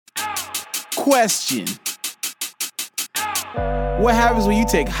Question. What happens when you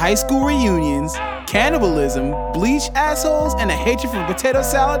take high school reunions, cannibalism, bleach assholes, and a hatred for potato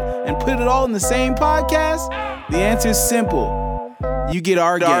salad and put it all in the same podcast? The answer is simple. You get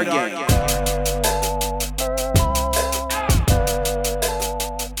our gang.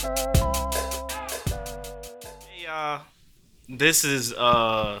 This is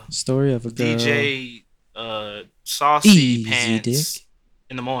Story of a girl. DJ Saucy Easy Pants dick.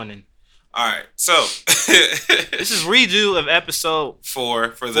 in the morning. All right, so This is redo of episode for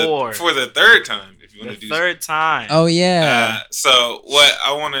the third time. If you want to do third time. Oh yeah. So what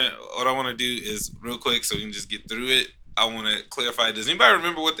I want to do is real quick, so we can just get through it. I want to clarify. Does anybody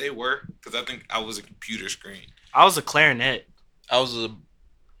remember what they were? Because I think I was a computer screen. I was a clarinet. I was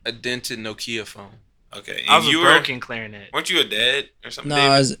a dented Nokia phone. Okay, I was a broken clarinet. Weren't you a dad or something? No,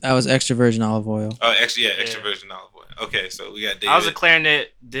 David? I was extra virgin olive oil. Oh, actually, yeah, extra virgin olive oil. Okay, so we got David. I was a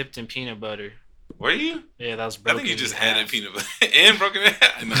clarinet dipped in peanut butter. Were you? Yeah, that was I broken. think you just had it peanut butter and broken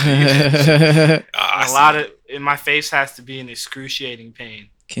it. A lot of my face has to be in excruciating pain.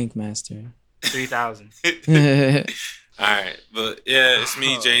 Kink master. 3,000. All right, but yeah, it's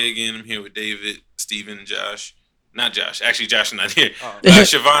me, Jay, again. I'm here with David, Steven, and Josh. Not Josh. Actually, Josh is not here.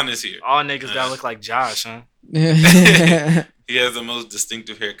 Siobhan is here. All niggas gotta look like Josh, huh? He has the most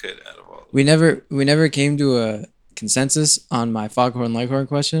distinctive haircut out of all. We never came to a consensus on my Foghorn Leghorn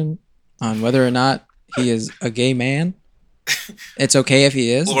question on whether or not he is a gay man. It's okay if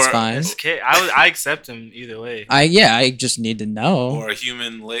he is. It's fine. It's okay. I accept him either way. I just need to know. Or a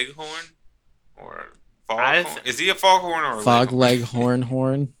human leghorn, or foghorn. Is he a foghorn or a Fog leghorn?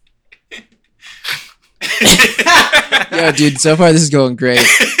 horn? Yo, dude, so far this is going great.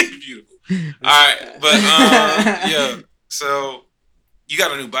 Beautiful. All right, but yeah. So you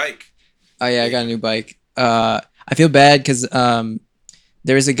got a new bike? Oh yeah, I got a new bike. I feel bad because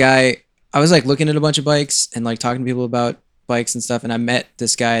there was a guy. I was like looking at a bunch of bikes and like talking to people about bikes and stuff, and I met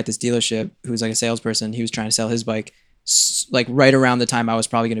this guy at this dealership who was like a salesperson. He was trying to sell his bike like right around the time I was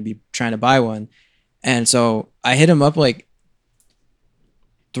probably going to be trying to buy one, and so I hit him up like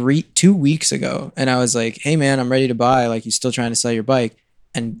 2 weeks ago, and I was like, "Hey man, I'm ready to buy. Like, you still trying to sell your bike?"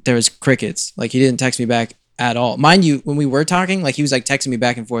 And there was crickets. Like, he didn't text me back at all. Mind you, when we were talking, like he was like texting me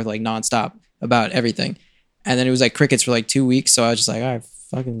back and forth like nonstop about everything, and then it was like crickets for like 2 weeks. So I was just like, all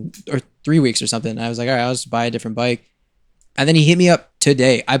right, or 3 weeks or something. And I was like, all right, I'll just buy a different bike. And then he hit me up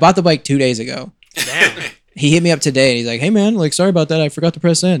today. I bought the bike 2 days ago. Damn. He hit me up today and he's like, hey man, like sorry about that. I forgot to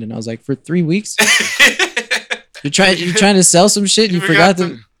press send. And I was like, for 3 weeks? You're trying to sell some shit. You forgot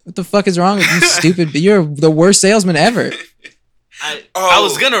to. What the fuck is wrong with you, stupid? You're the worst salesman ever. I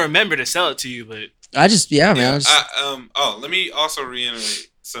was gonna remember to sell it to you, but man. Let me also reiterate.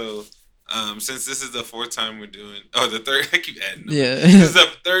 So, since this is the fourth time we're doing, the third, I keep adding them. Yeah. This is the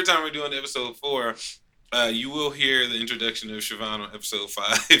third time we're doing episode 4. You will hear the introduction of Siobhan on episode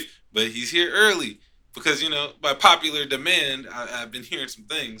 5, but he's here early because, by popular demand, I've been hearing some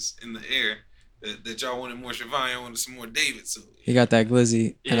things in the air that y'all wanted more Siobhan, y'all wanted some more David. So he got that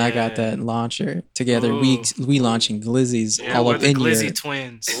glizzy, and I got that launcher. Together, we launching glizzies all up in Glizzy here.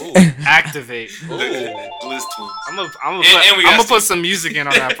 Twins. Ooh. Activate. The Glizz Twins. I'm gonna put some music in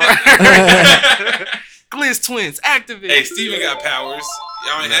on that part. Glizz Twins. Activate. Hey, Steven got powers.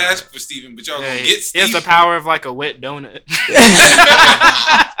 Y'all ain't asked for Steven, but y'all gonna get He Steven. has the power of like a wet donut.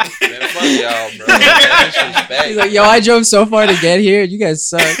 Man, fuck y'all, bro. Disrespect. He's like, yo, I drove so far to get here. You guys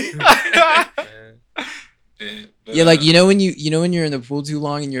suck. Yeah, like when you're in the pool too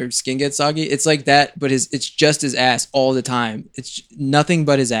long and your skin gets soggy, it's like that, but it's just his ass all the time. It's nothing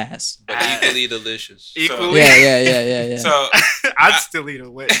but his ass. But equally delicious. Equally. Yeah. So I'd still eat a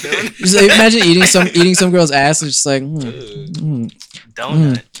wet donut. Just like, imagine eating some girl's ass and just like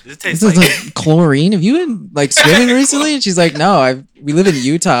Donut. It tastes this is like chlorine. Have you been like swimming recently? And she's like, no, we live in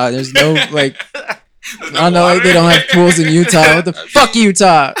Utah. There's no like. I don't know, like, they don't have pools in Utah. What the fuck,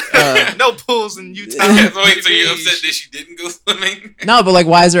 Utah? No pools in Utah. So you're upset that she didn't go swimming? No, but like,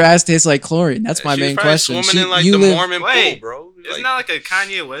 why does her ass taste like chlorine? That's my main question. Swimming in like the Mormon pool, bro. Isn't that like a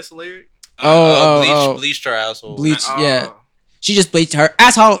Kanye West lyric? Bleached her asshole. Bleach, yeah. She just bleached her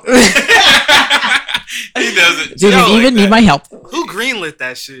asshole. He doesn't. Dude, you even need my help. Who greenlit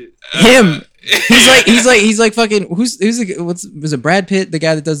that shit? Him. He's like fucking. Was it Brad Pitt, the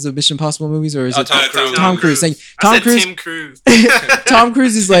guy that does the Mission Impossible movies, or is it Tom Cruise? Tom Cruise. Tom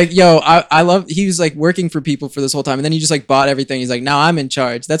Cruise is like, yo, I love. He was like working for people for this whole time, and then he just like bought everything. He's like, now I'm in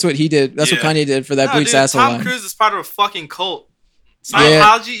charge. That's what he did. That's what Kanye did for that bleached asshole Tom line. Cruise is part of a fucking cult.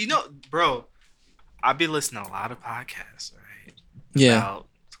 Scientology, bro. I be listening to a lot of podcasts, right? Yeah. About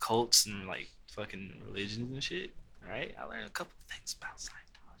cults and like fucking religions and shit. Right? I learned a couple of things about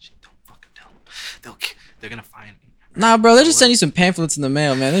Scientology. Don't fucking tell me. they're gonna find me. Nah, bro, they're just sending you some pamphlets in the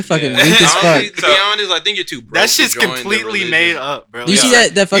mail, man. They fucking weak as Honestly, fuck. to be honest, I think you're too broke. That shit's to join the completely religion. made up, bro. Do you see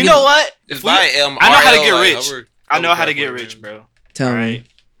that fucking? You know what? It's by I know how to get RL, rich. Hubbard. I know how to Hubbard get Hubbard, rich, man. bro. Tell Right. me.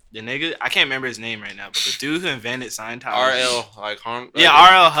 The nigga, I can't remember his name right now, but the dude who invented Scientology. RL, like harm. Yeah,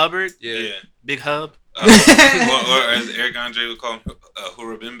 R.L. Hubbard. Yeah. Big Hub. Or as Eric Andre would call him,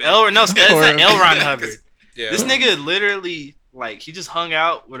 Hurabimbe. It's L. Ron Hubbard. Yeah. This nigga literally, like, he just hung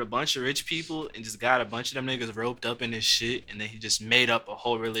out with a bunch of rich people and just got a bunch of them niggas roped up in his shit, and then he just made up a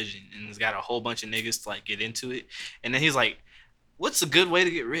whole religion and has got a whole bunch of niggas to, like, get into it. And then he's like, what's a good way to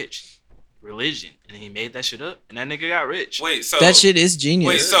get rich? Religion. And he made that shit up, and that nigga got rich. Wait, so That shit is genius.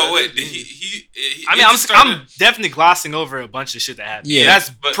 Wait, so wait, did I mean, I'm definitely glossing over a bunch of shit that happened. Yeah. That's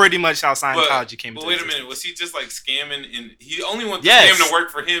pretty much how Scientology came into But wait a existence. minute, was he just like scamming and he only wanted the Yes. scam to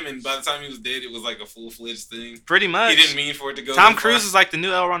work for him, and by the time he was dead, it was like a full-fledged thing? Pretty much. He didn't mean for it to go Tom that far. Cruise is like the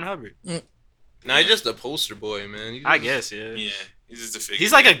new L. Ron Hubbard. Nah, he's just a poster boy, man. I guess, yeah. Yeah, he's just a figure.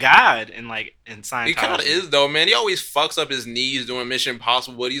 He's like a god in Scientology. He kind of is though, man. He always fucks up his knees doing Mission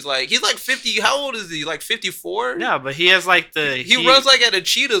Impossible. But he's like 50. How old is he? Like 54? Yeah, but he has like He runs like a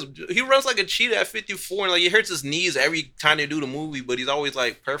cheetah. He runs like a cheetah at 54, and like he hurts his knees every time they do the movie. But he's always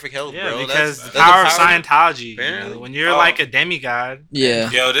like perfect health, Yeah, bro. because That's the power of the Scientology. You Apparently. know, when you're like a demigod.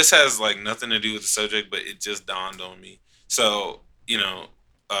 Yeah. Yo, this has like nothing to do with the subject, but it just dawned on me. So,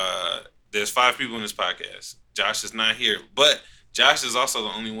 there's 5 people in this podcast. Josh is not here, but Josh is also the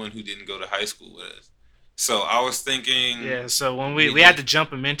only one who didn't go to high school with us. So I was thinking, Yeah, so when we had to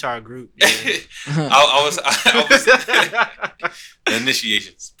jump him into our group. Yeah. I was the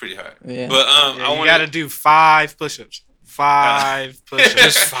initiation's pretty hard. Yeah. But Yeah, you gotta do 5 push-ups. 5 push-ups.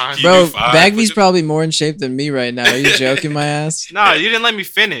 Just fine. You Bro, do 5 Bagby's push-ups? probably more in shape than me right now. Are you joking my ass? No, you didn't let me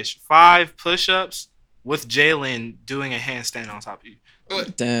finish. 5 push-ups with Jalen doing a handstand on top of you.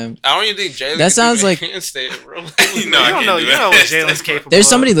 Damn. I don't even think Jalen. That sounds like- handstand, bro. No, you I don't can't know. do You that. know what Jalen's capable. There's of.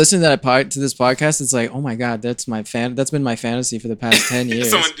 somebody listening to this podcast. It's like, oh my god, that's been my fantasy for the past 10 years.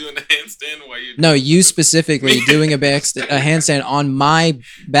 Someone doing the handstand while you're No, you specifically doing a handstand on my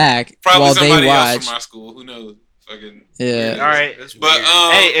back probably while somebody they else watch. from our school. Who knows? Fucking Yeah. All right. That's But weird.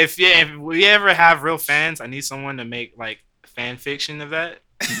 Hey, if we ever have real fans, I need someone to make like fan fiction of that.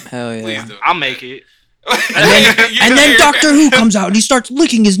 Hell please yeah. don't. I'll make it. And then Doctor Who comes out and he starts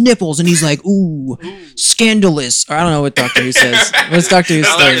licking his nipples and he's like, ooh, scandalous. Or I don't know what Doctor Who says. What's Doctor Who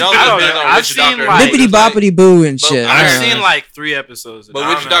I saying? don't I don't depends know. on I've which seen, Doctor like- Who. Bippity boppity boo and But shit. I I've don't seen know. like 3 episodes. Of But it. I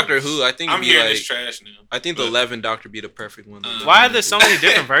which don't know. Doctor Who? I think I'm would be hearing like. this trash now. I think the But- 11 Doctor be the perfect one. Why are there so many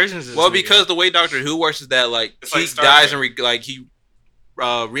different versions of this? Well, nigga? because the way Doctor Who works is that like It's he like Star dies Trek. and he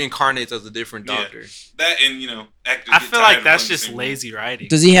reincarnates as a different Yeah. Doctor. That and actors I get feel tired like of that's playing the just same lazy writing.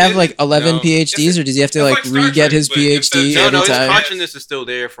 Does he have like 11 No. PhDs or does he have to It's like like Star re-get Trek, his but instead PhD of- No, every his time? consciousness is still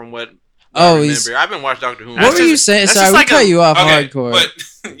there from what Oh, I he's. remember. I haven't watched Doctor Who. in What were just- you saying? that's Sorry, just we like cut a- you off Okay, hardcore.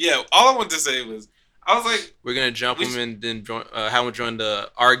 but yeah, all I wanted to say was I was like, We're gonna jump We him and then join, have him join the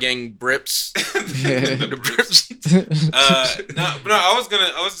our gang Brips. the Brips. No,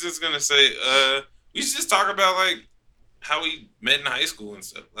 I was just gonna say, we should just talk about like how we met in high school and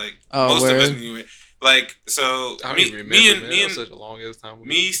stuff. Like Oh, most of us word. anyway. Like so, I don't me, even remember. me and man. me That and was such a long ass time. ago.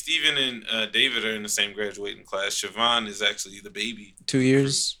 me, Steven, and David are in the same graduating class. Siobhan is actually the baby. 2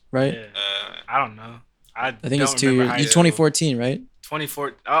 years, right? Yeah. I don't know. I I think it's don't 2 remember years. high You school. 2014, right? 24.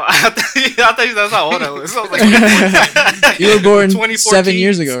 Oh, I thought that's how old I was. I was like, You were born 2014. 7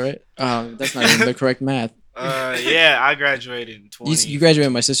 years ago, right? That's not even the correct math. Yeah, I graduated in 20. You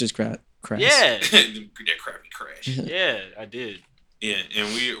graduated my sister's class. Yeah, that crappy crash. yeah, I did. Yeah, and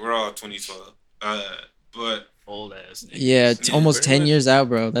we're all 2012. But Old ass. Nigga. Yeah, it's Yeah, almost pretty 10 much. years out,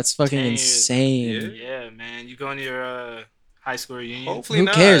 bro. That's fucking 10 years. insane. Yeah, man. You going to your high school reunion? Hopefully Who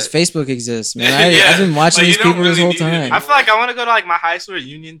not. cares? Facebook exists, man. Yeah. I've been watching Like, these you don't people this really whole need it. time. I feel like I want to go to like my high school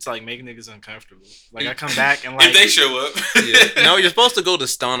reunion to like make niggas uncomfortable. Like I come back and like if they show up, Yeah. No, you're supposed to go to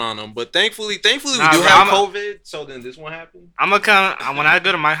stun on them, but thankfully Nah, we do bro, have I'm COVID, so then this won't happen. I'm gonna come when I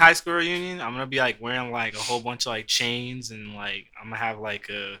go to my high school reunion. I'm gonna be like wearing like a whole bunch of like chains and like I'm gonna have like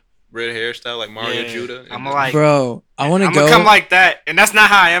a Red hairstyle like Mario Judah. I'm gonna like Bro, I want to I'm go. gonna come like that, and that's not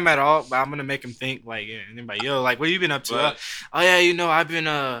how I am at all. But I'm gonna make him think like, yeah, and then like, yo, like, what you been up to? But- Oh yeah, you know, I've been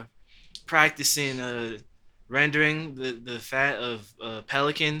practicing rendering the fat of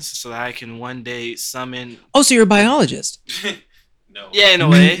pelicans so that I can one day summon. Oh, so you're a biologist? no. Yeah, in a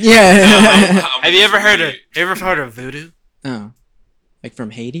way. Yeah. Have you ever heard of voodoo? Oh, like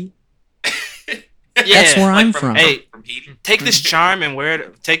from Haiti? Yeah, That's where Like I'm from- from. Hey, from from Haiti. Take this charm and wear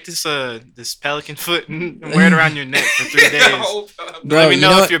it. Take this this pelican foot and wear it around your neck for 3 days. Bro, Let me you know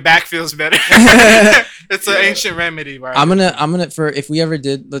know if what? your back feels better. It's an ancient remedy, right? I'm gonna for if we ever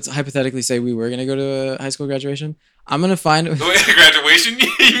did, let's hypothetically say we were gonna go to a high school graduation. I'm gonna find Wait, graduation?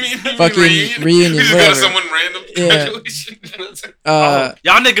 You mean fucking reunion, You just whatever. got someone random Yeah. graduation?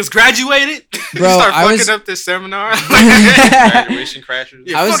 Y'all niggas graduated? Bro, You start I fucking was- up this seminar. Graduation crashers.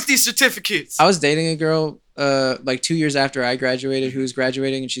 Yeah, I was- fuck these certificates. I was dating a girl like 2 years after I graduated who was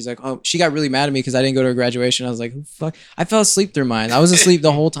graduating, and she's like, oh, she got really mad at me because I didn't go to her graduation. I was like, who fuck? I fell asleep through mine. I was asleep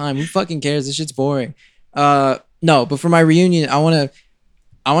the whole time. Who fucking cares? This shit's boring. No, but for my reunion, I wanna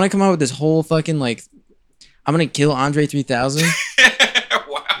come out with this whole fucking like, I'm gonna kill Andre 3000.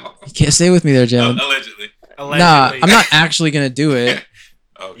 Wow. You can't stay with me there, Jalen. Allegedly. Allegedly. Nah, I'm not actually gonna do it.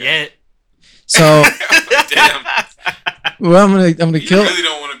 Okay. Yet. So Damn. well, I'm gonna You kill. really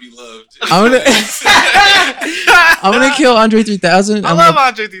don't want to be loved. I'm gonna kill Andre 3000. I love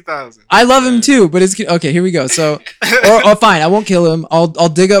Andre 3000. I love him too, but it's okay. Here we go. So, or fine, I won't kill him. I'll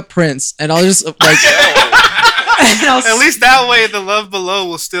dig up Prince, and I'll just like. and I'll At least that way, the love below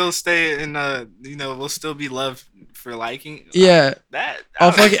will still stay in. Will still be love for liking. Yeah, That.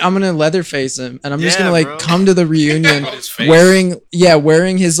 I'll fucking. I'm gonna Leatherface him, and I'm just Yeah, gonna like bro. come to the reunion His face.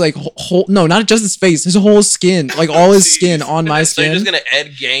 wearing his like whole. No, not just his face, his whole skin, like all his skin on my So you're skin. just gonna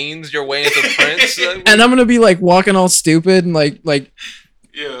Ed Gaines your way into Prince? And I'm gonna be like walking all stupid and like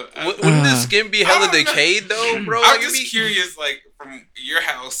Yeah. Wouldn't the skin be hella I don't know. decayed though, bro? I'm Like, just it'd be- curious, like, from your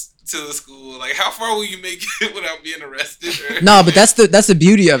house to the school, like, how far will you make it without being arrested? Or... no, but that's the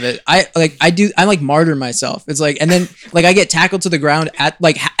beauty of it. I like martyr myself. It's like, and then like I get tackled to the ground at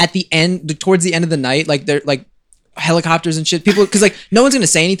the end, towards the end of the night, like they're like helicopters and shit. People, because like no one's gonna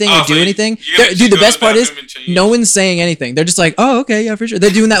say anything or Oh, do so anything. you're gonna Dude, the go to best part is bathroom and change? no one's saying anything. They're just like, oh, okay, yeah, for sure. They're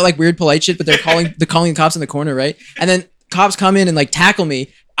doing that like weird polite shit, but they're calling the cops in the corner, right? And then cops come in and like tackle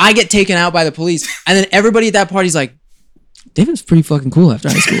me. I get taken out by the police, and then everybody at that party's like, David's pretty fucking cool after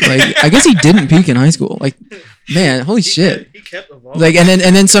high school. Like, I guess he didn't peak in high school. Like, man, holy shit. He kept evolving. Like, and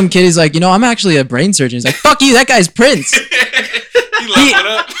then some kid is like, I'm actually a brain surgeon. He's like, fuck you, that guy's Prince. He leveled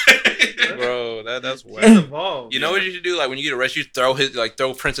up. bro, that's He's weird. evolved. You know what you should do? Like when you get arrested, you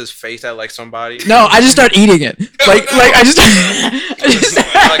throw Prince's face at like somebody. No, I just start eating it. Like I just,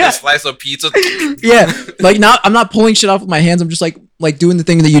 like a slice of pizza. yeah. Like I'm not pulling shit off with my hands. I'm just like doing the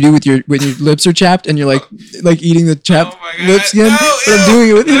thing that you do with when your lips are chapped and you're like eating the chapped Oh my God. lip skin. No, but I'm ew. doing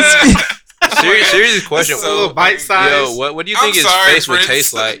it with his skin. Serious question. So little bite size. Yo, what do you think I'm his sorry, face would Prince.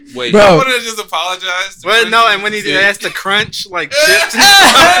 taste like? Wait, Bro. I want to just apologize. to Well, Prince no, and when he did. has to crunch like chips.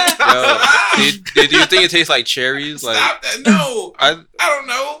 yo, do you think it tastes like cherries? Like, Stop that. No. I I don't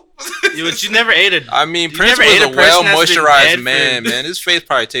know. You never ate it. I mean, You Prince never ate was a a person well that's been moisturized dead man, for- man. His face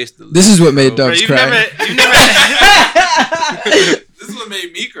probably tastes delicious. This is what made bro. Dubs You cry. never. This is what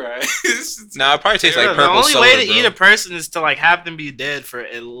made me cry. This is- Nah, it probably tastes like The purple only soda, way to bro. eat a person is to like have them be dead for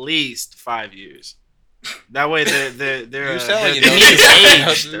at least 5 years. That way they're You sound like you the know meat is something.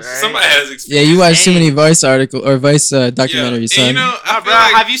 aged. Right? Somebody has Yeah, experience. you watch too many Vice documentaries, Yeah. son. And, you know, I Nah, feel bro,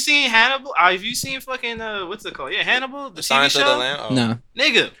 like have you seen Hannibal? Have you seen fucking what's it called? Yeah, Hannibal, the TV Science of the show. Lamb. Oh. No.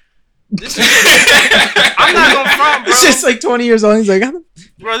 Nigga, this nigga, I'm not gonna front, bro. It's just like 20 years old. He's like,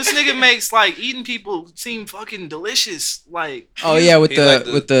 Bro, this nigga makes like eating people seem fucking delicious. Like, oh yeah, with He the like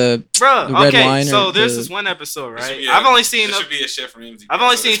the- with the bro, The red okay. wine So or there's the- this one episode, This should right? be a- I've only seen. This should be a Chef Ramsay. I've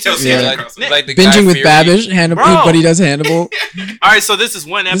only seen two Yeah, seasons. like the Guy binging with Fieri, Babish, Hannibal, Bro. but he does Hannibal. All right, so this is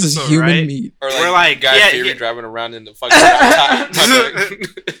one This is episode, human right? meat. or We're like, Guy yeah, Fieri yeah. driving around in the fucking top.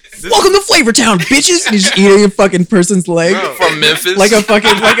 This- Welcome to Flavor Town, bitches. And he's just eating a fucking person's leg, Bro. from Memphis. like a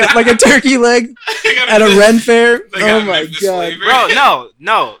fucking like a turkey leg at a Ren fair. They got Oh my Memphis god. flavor. Bro,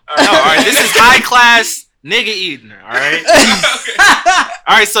 no. All right, this is high class nigga eating. All right.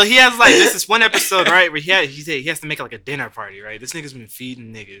 All right, so he has like this is one episode, right, where he has to make like a dinner party, right? This nigga's been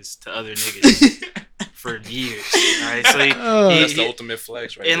feeding niggas to other niggas for years, all right? So Oh. That's he the ultimate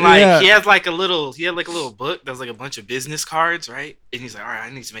flex, right? and there. like Yeah. he had like a little book that was like a bunch of business cards, right? And he's like, all right, I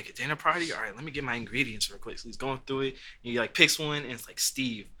need to make a dinner party. All right, let me get my ingredients real quick. So he's going through it, and he like picks one, and it's like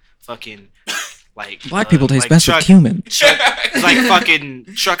Steve, fucking like Black people taste like best Chuck, with cumin. He's like fucking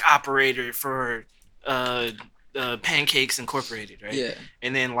truck operator for Pancakes Incorporated, right? Yeah.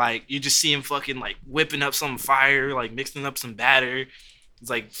 And then like you just see him fucking like whipping up some fire, like mixing up some batter. It's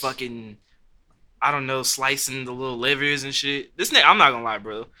like fucking, I don't know, slicing the little livers and shit. This nigga, I'm not gonna lie,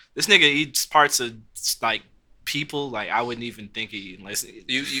 bro. This nigga eats parts of like people, like I wouldn't even think of eating. Like,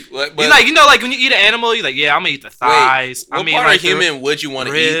 But like when you eat an animal, you're like, yeah, I'm gonna eat the thighs. What I mean, part like of human would you want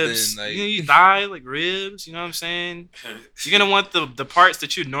to eat? ribs. Then? Like, You eat thigh, like ribs. You know what I'm saying? You're gonna want the parts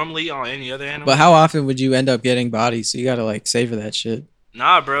that you normally eat on any other animal. But how often would you end up getting bodies? So you gotta like savor that shit.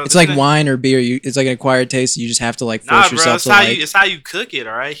 Nah, bro. It's like wine or beer. It's like an acquired taste. You just have to like force Nah, bro. yourself It's to how like. it's how you cook it.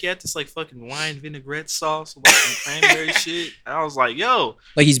 All right. He had this like fucking wine vinaigrette sauce with like some cranberry shit. And I was like, yo.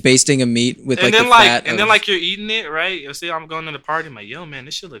 Like he's basting a meat with And like then the like fat. and then like you're eating it, right? You see, I'm going to the party. I'm like, yo, man,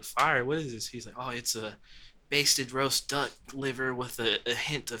 this shit look fire. What is this? He's like, oh, it's a basted roast duck liver with a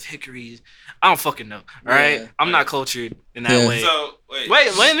hint of hickory. I don't fucking know. All right. Yeah. I'm not cultured in that Yeah. way. So wait.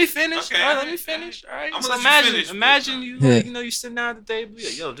 Wait, let me finish. Okay, All right, let alright, me finish. All right. I'm So gonna let you imagine finish, you Yeah. like, you sitting down at the table. You're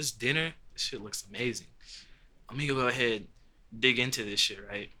like, yo, this dinner, this shit looks amazing. I'm gonna go ahead, dig into this shit,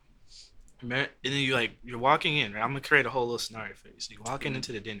 right? And then you're walking in, right? I'm gonna create a whole little scenario for you. So you're walking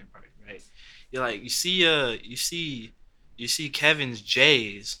into the dinner party, right? You're like, you see Kevin's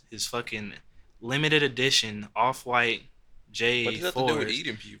J's, his fucking limited edition off-white J4s. what does that have to do with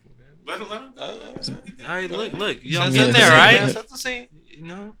eating people, man? Let him. All right, look, you know, Yeah. sit there, right? That's the scene. You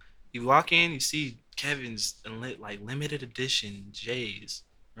know, you walk in, you see Kevin's limited edition J's,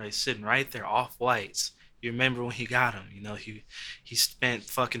 right, sitting right there, off whites. You remember when he got them? You know, he spent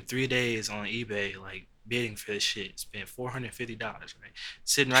fucking 3 days on eBay like bidding for this shit. Spent $450, right,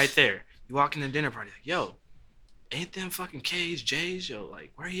 sitting right there. You walk in the dinner party, like, yo, ain't them fucking K's J's, yo?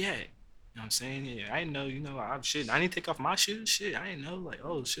 Like, where he at? You know what I'm saying? Yeah, I didn't know, I'm shit. I need to take off my shoes. Shit, I didn't know. Like,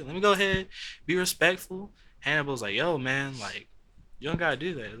 oh shit, let me go ahead, be respectful. Hannibal's like, yo, man, like, you don't gotta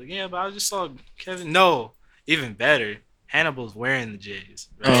do that. Like, yeah, but I just saw Kevin. No, even better, Hannibal's wearing the J's,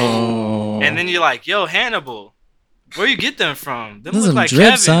 right? Oh. And then you're like, yo, Hannibal, where you get them from? Them Those look some like drip,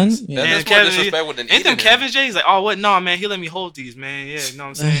 Kevin's. son. That- Yeah. That's Kevin- more disrespectful than Ain't them eating Kevin's J's? Like, oh, what? No, man, he let me hold these, man. Yeah, you know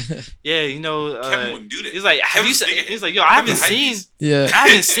what I'm saying? Yeah, Kevin wouldn't do that. he's like, have you Kevin's seen? big- He's like, yo, I haven't Kevin's seen. hypebeast. Yeah. I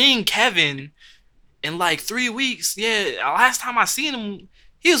haven't seen Kevin in like 3 weeks. Yeah, last time I seen him,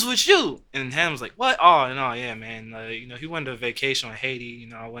 he was with you. And Ham was like, what? Oh, no, yeah, man. He went to vacation on Haiti.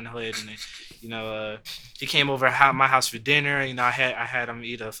 I went ahead and, he came over at my house for dinner. I had him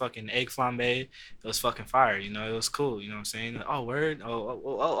eat a fucking egg flambe. It was fucking fire. It was cool. You know what I'm saying? Oh, word?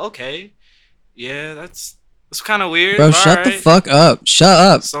 Oh, okay. Yeah, that's kind of weird. Bro, All shut the right. fuck up. Shut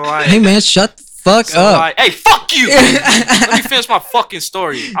up. So, like, Hey man, shut the fuck so, up. like, hey, fuck you. Let me finish my fucking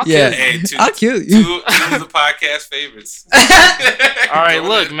story. I'll Yeah. kill you. Hey, I'll kill you. two of the podcast favorites. All right, Go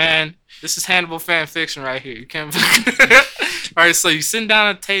look, ahead. man. This is Hannibal fan fiction right here. You can't. All right, so you sitting down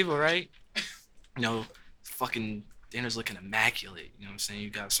at the table, right? Fucking dinner's looking immaculate. You know what I'm saying? You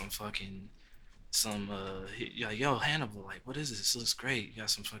got you're like, yo, Hannibal, like, what is this? This looks great. You got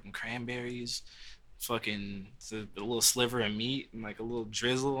some fucking cranberries, fucking a little sliver of meat, and like a little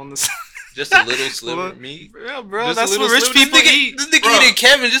drizzle on the side. Just a little sliver of meat. Yeah, bro, Just a that's little what rich sliver. people This nigga- eat. This nigga Bro. eating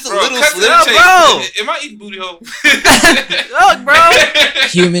Kevin, just a Bro, little cut it sliver. out, bro. Am I eating booty hole? Look, bro.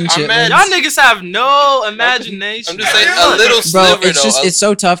 Human I'm chitlins. mad. Y'all niggas have no imagination. I'm just saying, Yeah. a little Bro, sliver it's though. just it's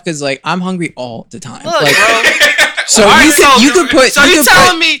so tough because like I'm hungry all the time. Look, Like, bro. so All right, you could put So you you could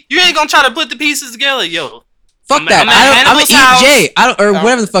telling me you ain't gonna try to put the pieces together, yo? fuck I'm that. at I'm gonna Hannibal's eat house. Jay. or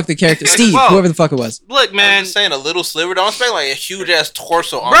whatever the fuck the character Steve, Whoa. whoever the fuck it was. Look, I'm man, just saying a little sliver. Don't expect like a huge ass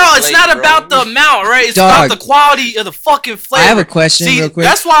torso on bro, the it's plate, not bro. about the amount, right? It's Dog. about the quality of the fucking flavor. I have a question See, real quick.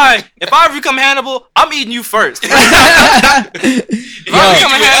 that's why if I ever become Hannibal, I'm eating you first. If Yo. I Yo.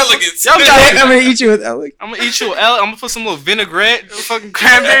 become a With Hannibal, elegance. yo, I'm gonna eat you with Alec. I'm gonna eat you. I'm gonna put some little vinaigrette, fucking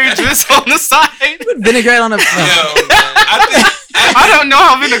cranberry drizzle on the side. Vinaigrette on a. Yo, No. man, I don't know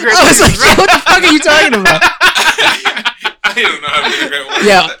how vinaigrette I was tastes, like, bro. what the fuck are you talking about? I don't know how vinaigrette works.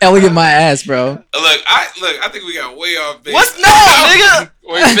 Yeah, elegant my ass, bro. Look, I think we got way off base. What's no, nigga?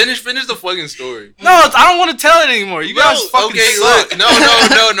 Wait, finish the fucking story. No, I don't want to tell it anymore. You guys fucking okay, suck. look, no.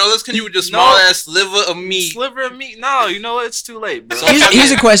 Let's continue with just No. small ass sliver of meat. Sliver of meat. No, you know what? It's too late, bro.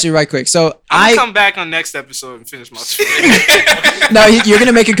 Here's a question, right quick. So I'm I gonna come back on next episode and finish my story. no, you're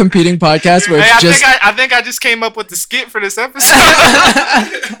gonna make a competing podcast where Hey, it's just. I think I just came up with the skit for this episode.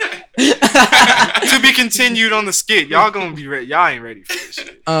 To be continued on the skit. Y'all gonna be ready. Y'all ain't ready for this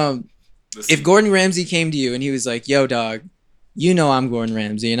shit. If Gordon Ramsay came to you and he was like, "Yo, dog, you know I'm Gordon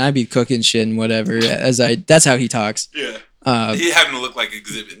Ramsay and I be cooking shit and whatever," that's how he talks. Yeah. Uh, He happened to look like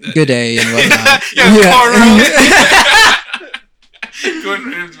Exhibit. That good day and whatnot.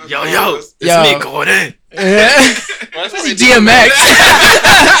 Gordon Ramsay was Yo, almost- it's Yo. me, Gordon. Yeah. That's This what is DMX.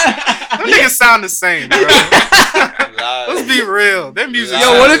 Them niggas sound the same, bro. Let's Lies. be real. Their music.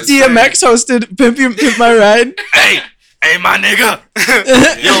 Yo, what if DMX hosted Pimp My Ride? Hey, my nigga.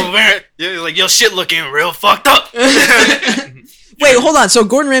 Yo, man. Yo, like your shit looking real fucked up. Wait, hold on. So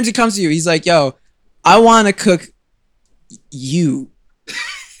Gordon Ramsay comes to you. He's like, "Yo, I want to cook you.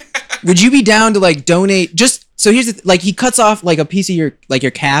 Would you be down to like donate? Just so here's the like he cuts off like a piece of your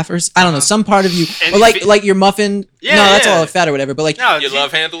calf or I don't know some part of you And or if like it- your muffin. Yeah, no, that's yeah. all fat or whatever. But like No, Your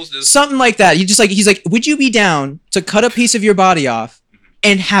love handles just something like that. He's like, would you be down to cut a piece of your body off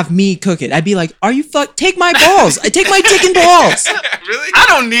and have me cook it? I'd be like, are you take my balls? I take my dick and balls. Really? I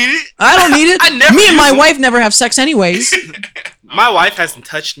don't need it. I don't need it. I never me and my use them. wife never have sex anyways. My wife hasn't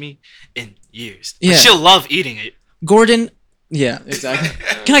touched me in years. But Yeah. she'll love eating it. Gordon. Yeah, exactly.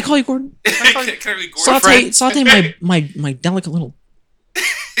 Can I call you Gordon? Can I be Gordon? Saute my delicate little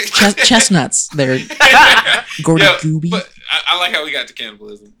chestnuts there, Gordon Yo, Gooby. But I like how we got to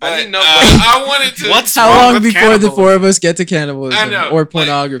cannibalism. I But, didn't know- I wanted to. What's How wrong long with before the cannibalism? four of us get to cannibalism I know, or like-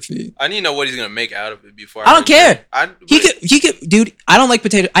 pornography? I need to know what he's gonna make out of it before. I don't care. He but- could, dude. I don't like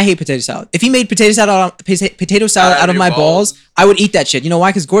potato. I hate potato salad. If he made potato salad out of your my balls, balls? I would eat that shit. You know why?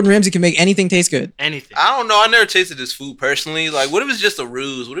 Because Gordon Ramsay can make anything taste good. Anything. I don't know. I never tasted this food personally. Like, what if it's just a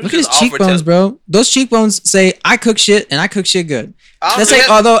ruse? What if Look at it's his just all for cheekbones, bro. Those cheekbones say I cook shit and I cook shit good. That's like,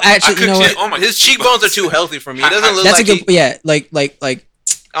 although actually, you know what? Oh my his cheekbones are too healthy for me. It doesn't look That's like a good, yeah. Like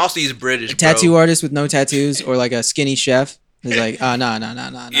Also, he's British. a tattoo artist with no tattoos or like a skinny chef is like,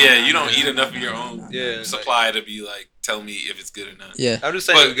 no. Yeah, you don't eat enough of your own Yeah. supply to be like, tell me if it's good or not. Yeah. I'm just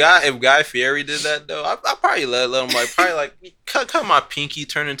saying, if Guy Fieri did that though, I probably let him like cut my pinky,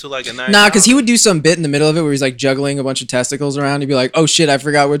 turn into like a knife. Nah, because he would do some bit in the middle of it where he's like juggling a bunch of testicles around. He'd be like, oh shit, I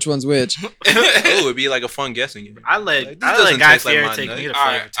forgot which one's which. Oh, it'd be like a fun guessing game. I Like, let this I doesn't let Guy taste like Fieri my take nut. me to all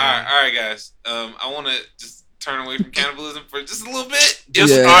flavor right, time. all right, guys. I want to just turn away from cannibalism for just a little bit. Yeah.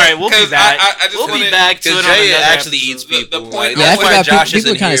 All right, we'll be 'Cause back. I just We'll be wanted- back to it Because on Jay another actually episode. eats The people. point- Like, Yeah, I that's why forgot Josh people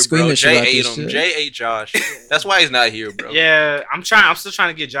isn't kinda here, bro. squeamish Jay about ate this him. shit. Jay ate Josh. That's why he's not here, bro. Yeah, I'm still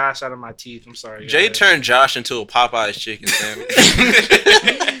trying to get Josh out of my teeth. I'm sorry. Jay guys. turned Josh into a Popeye's chicken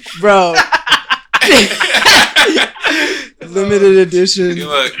sandwich. Bro. Limited edition.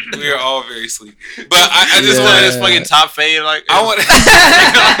 Look, we are all very sleepy, but I just Yeah. Wanted wanted his fucking top fade, like I want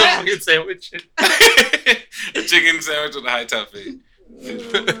fucking sandwich. a chicken sandwich with a high top fade.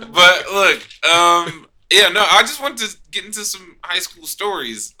 But look, yeah, no, I just want to get into some high school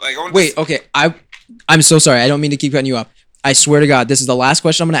stories. Like, I want Wait, okay. I'm so sorry. I don't mean to keep cutting you off. I swear to God, this is the last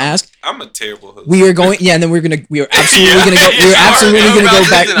question I'm gonna ask. I'm a terrible host. We are going, yeah, and then we are absolutely Yeah, gonna go. you We're are. absolutely I'm gonna about go to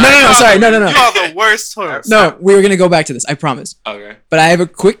back. listen. No, sorry, no. You are the worst host. No, we were gonna go back to this. I promise. Okay. But I have a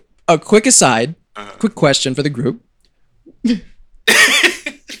quick aside, Uh-huh. quick question for the group.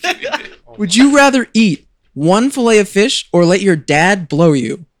 Would you rather eat one fillet of fish or let your dad blow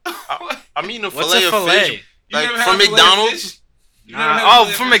you? I'm eating a What's fillet a of fillet? fish. You Like, never had from a fillet of McDonald's? fish? You never had a Oh, fillet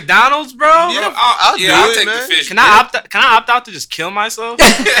of from fish? McDonald's, bro? Yeah, I'll do I'll it, take man. the fish. Can I opt out to just kill myself?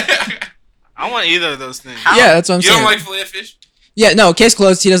 I want either of those things. Yeah, that's what I'm You saying. don't like fillet of fish? Yeah, no, case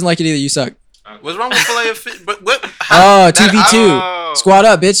closed. He doesn't like it either. You suck. What's wrong with fillet of fish? But what? Oh, that- 2v2. Oh. Squad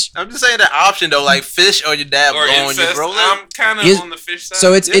up, bitch. I'm just saying that option though, like fish or your dad Or blowing you, incest? bro. I'm kind of Is- on the fish side.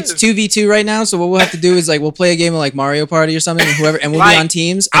 So it's Yeah. 2v2 right now. So what we'll have to do is like we'll play a game of like Mario Party or something, and we'll be Like, on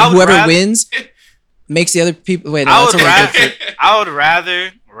teams, I and would whoever rather- wins makes the other people. Wait, no, I that's would only good rather for I would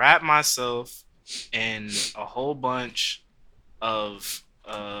rather wrap myself in a whole bunch of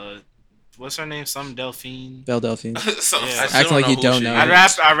what's her name? Some Delphine. Belle Delphine. So- Yeah. still Acting like you who don't she know.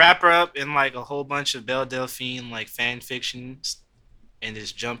 is. I wrap her up in like a whole bunch of Belle Delphine like fan fictions and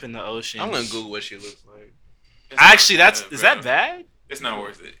just jump in the ocean. I'm gonna Google what she looks like. It's not Actually, bad, is bro. that bad? It's not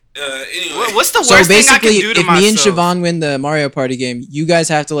worth it. Anyway. What's the So worst thing I can basically, do to if myself? me and Siobhan win the Mario Party game, you guys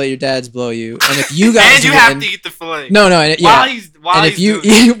have to let your dads blow you, and if you guys and you win, have to eat the fillet. no, yeah. While and he's if you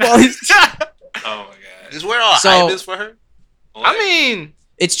doing it. while he's, Oh my god. Is where all So- hype is for her? I mean,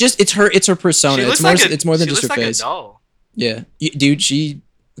 it's her persona. she It's looks more like it's more than she just her looks like face. a doll. Yeah, dude.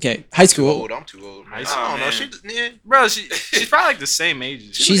 Okay, high Too school. old. I'm too old. Man. High I don't know. school. She, yeah, Bro, she's probably like the same age. as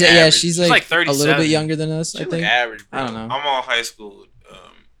you. She's like yeah, average. she's She's like, like a little bit 37. younger than us. she I look think. average. Bro. I don't know. I'm all high school.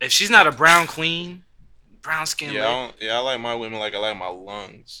 If she's not a brown queen, brown skin. Yeah, I like my women like I like my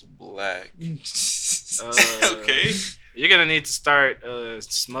lungs black. Okay. You're gonna need to start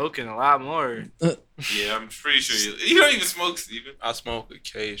smoking a lot more. Yeah, I'm pretty sure you don't even smoke, Steven. I smoke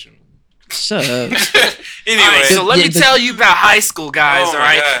occasionally. Shut up. Anyway, All right, so let Yeah, me the- tell you about high school, guys. Oh all my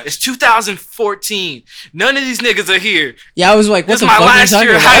right, gosh. it's 2014. None of these niggas are here. Yeah, I was like, what This the is my fuck are you last talking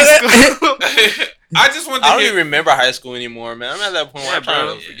year of about? high school. I just want to I don't hear. even remember high school anymore, man. I'm at that point where Yeah, I'm trying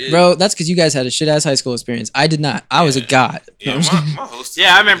bro. to forget. Bro, that's because you guys had a shit ass high school experience. I did not. I was a Yeah. god. Yeah, my host.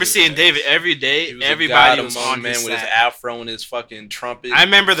 Yeah, I remember seeing David every day. He was Everybody a was god on among men his with his side. afro and his fucking trumpet. I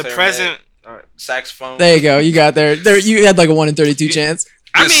remember the clarinet, present. saxophone. There you go. You got there. There, you had like a 1 in 32 chance.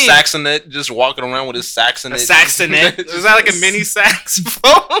 I His mean, saxonet, just walking around with his saxonet. a saxonet. Was that like a mini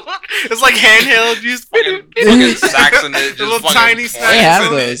saxophone? It's like handheld. You just fucking sax in it, just little fucking tiny playing- They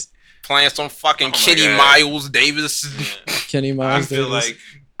have in it. those. Playing some fucking Oh my Kitty God. Miles Davis. Kenny I Miles. feel Davis. like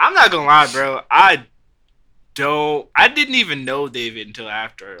I'm not gonna lie, bro. I didn't even know David until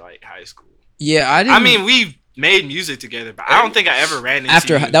after like high school. Yeah, I didn't. I mean, we made music together, but I don't think I ever ran into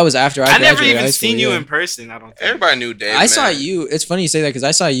after you. that was after I I never graduated even high school, seen you yeah. in person. I don't think. Everybody knew Dave. I saw man. you. It's funny you say that because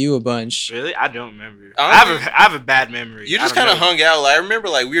I saw you a bunch. Really, I don't remember. I I don't have a bad memory. You I just don't kind of know. hung out. Like I remember,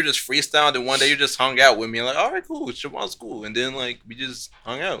 like we were just freestyling, and one day you just hung out with me. And like, all right, cool, Siobhan's cool. And then like we just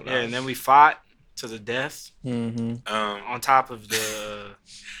hung out. Yeah, and then we fought to the death hmm on top of the.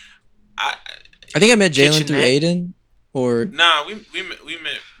 I I think I met Jalen through Kitchenette? Aiden, or nah, we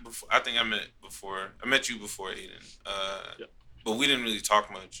met before. I think I met before. I met you before Aiden. But we didn't really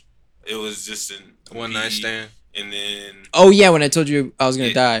talk much. It was just an one night stand. and then oh yeah, when I told you I was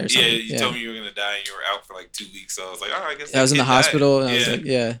gonna die or something. yeah, you told me you were gonna die and you were out for like 2 weeks. So I was like, oh, I guess I was in the that kid died. hospital and I was Yeah. like,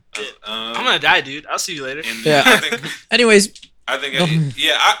 yeah. I'm gonna die, dude. I'll see you later. And Yeah. I think Anyways,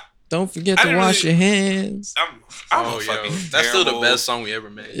 I don't forget I to didn't wash really- your hands. I'm Oh, a yo, fucking that's still the terrible- best song we ever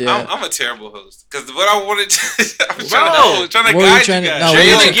made. Yeah. I'm a terrible host because what I wanted to, I was Bro, trying to what were you guide trying you to- guys. no, what were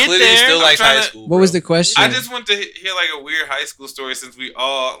you Jalen trying- get clearly there. still I'm likes trying high to- school. What was bro. the question? I just want to hear like a weird high school story since we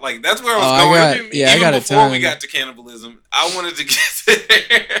all like that's where I Oh, was I going. got- yeah, I Even got a before we ton. got to cannibalism, I wanted to get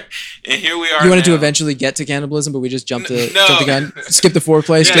there, and here we are. You wanted to now. eventually get to cannibalism, but we just jumped the No. jumped the gun, skip the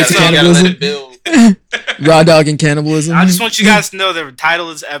foreplay, Yeah, straight to so You gotta let it cannibalism, build. raw dog and cannibalism. I just want you guys to know the title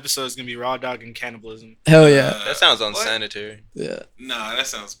of this episode is gonna be Raw Dog and Cannibalism. Hell yeah, That sounds what? unsanitary. yeah. Nah, that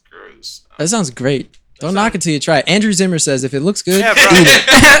sounds gross. That sounds great. Don't knock it till you try it. Andrew Zimmer says if it looks good, Yeah, bro. eat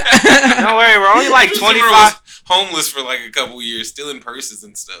it. Don't worry, we're only like Zimmer 25. was homeless for like a couple years, stealing purses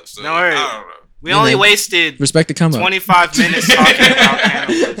and stuff. So Don't worry. I don't know. We Yeah, only man. wasted Respect the come up. 25 minutes talking about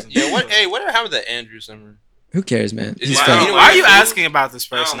cannibalism. Yeah, what? Hey, whatever happened to Andrew Zimmer? Who cares, man? Is He's he- fun. you know Why are you food? asking about this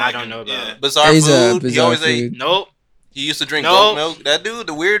person I like don't him. know about? Yeah. Bizarre He's a food. He bizarre always ate. food. Nope. He used to drink No. goat milk. That dude,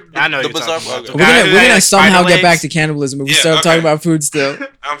 the weird. I know the you're bizarre. talking about okay. the We're guy gonna who we're had gonna somehow spider get back legs. to cannibalism, but we Yeah, start okay. talking about food still.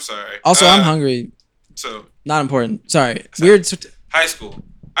 I'm sorry. Also, I'm hungry. So Not important. Sorry. Weird. high school.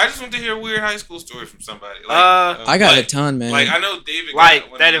 I just want to hear a weird high school story from somebody. Like, I got a like- ton, man. like I know David. Like,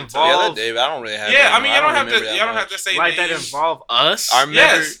 got one that of them involved- Yeah, Involved- that Dave. I don't really have. Yeah, that I mean, much. y'all don't have remember to. that Y'all don't much. have to say like that names. involve us. I remember.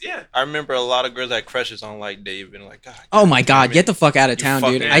 Yes, yeah. I remember a lot of girls had crushes on like Dave and like God. Oh my god, damn get it. the fuck out of You town,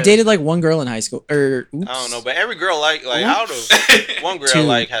 fucking- dude. I dated like one girl in high school. Oops. I don't know, but every girl like out of one girl Two.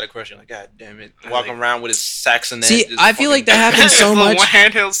 like had a crush on like God damn it, walking around with his saxonet. See, just I feel like that fucking- happens so Little much.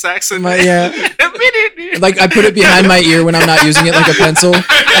 handheld Saxon. My- yeah. Like I put it behind my ear when I'm not using it like a pencil,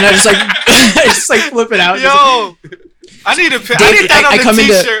 and I just like I just like flip it out. Just Yo, I need a I Dave, need that I on come the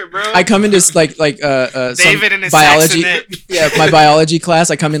into- t-shirt, bro. I come into some David and his biology. Saxonet. Yeah, my biology class.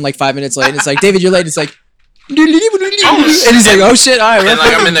 I come in like 5 minutes late, and it's like, David, you're late. It's like, and he's like, oh shit, all right. And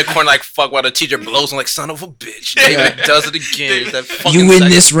like I'm in the corner like fuck while the teacher blows. I'm like son of a bitch. David does it again. It's that fucking You win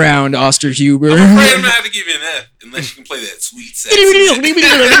sax- this round, Osterhuber. I'm afraid I'm gonna have to give you an F unless you can play that sweet sex.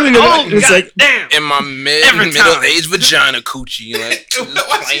 Oh, It's God like, damn. in my Every middle time. aged vagina coochie, like just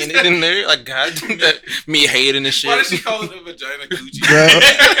Why she playing say it in there. Like God, me hating and Why does shit. she call it a vagina coochie? Bro.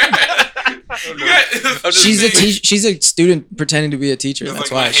 You got- I'm just she's a saying. she's a student pretending to be a teacher. It's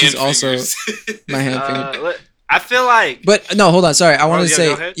That's like my why she's hand also fingers. my hand finger. I feel like But no, hold on. Sorry, I wanted to yeah, say,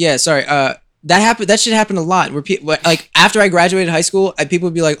 go ahead. yeah, sorry. That happened. That shit happened a lot. Where people, like, after I graduated high school, people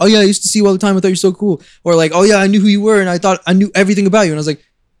would be like, "Oh yeah, I used to see you all the time. I thought you were so cool." Or like, "Oh yeah, I knew who you were, and I thought I knew everything about you." And I was like,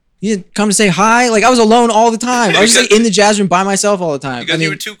 "You didn't come to say hi." Like I was alone all the time. I was just like in the jazz room by myself all the time. Because I you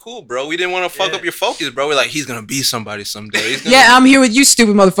mean, were too cool, bro. We didn't want to fuck Yeah. up your focus, bro. We're like, he's gonna be somebody someday. He's gonna yeah, I'm here with you,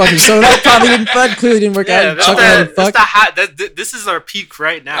 stupid motherfuckers. So that probably didn't. That clearly didn't work yeah, out. that's, Chucklehead and that's fuck. the high. This is our peak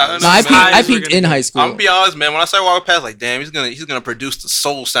right now. No, This No, is I as peaked. high I as we're peaked gonna in be. high school. I'm gonna be honest, man. When I started walking past, like, damn, he's gonna produce the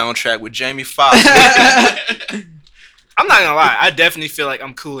soul soundtrack with Jamie Foxx. I'm not gonna lie. I definitely feel like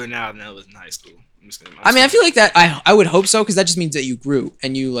I'm cooler now than I was in high school. I'm just gonna be I mean, I honest feel like that. I would hope so because that just means that you grew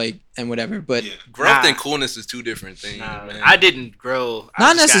and you like and whatever. But Yeah. Growth Nah. and coolness is two different things, Nah, man. I didn't grow. I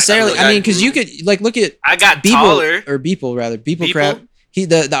not just got- necessarily. I I mean, because grew. you could like look at I got Beeple taller. or Beeple rather. Beeple Beeple? crap. He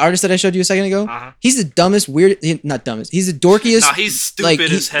the artist that I showed you a second ago. Uh-huh. He's the dumbest, not dumbest. He's the dorkiest. No, he's stupid like,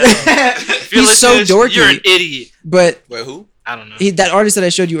 as hell. If you're he's so listening to this, dorky. You're an idiot. But Wait, who? I don't know. that artist that I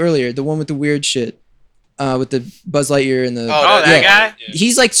showed you earlier, the one with the weird shit, with the Buzz Lightyear and the. Oh, that guy?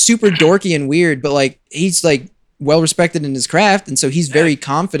 He's like super dorky and weird, but like he's like well respected in his craft, and so he's very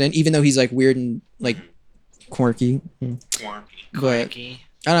confident, even though he's like weird and like quirky. Quirky. But Quirky.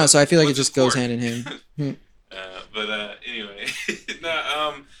 I don't know. So I feel like it What's just his goes quirk? hand in hand. But anyway,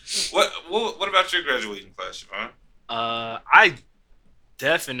 nah, what about your graduating class, Siobhan? I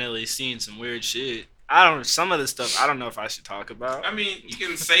definitely seen some weird shit. I don't. Some of the stuff I don't know if I should talk about. I mean, you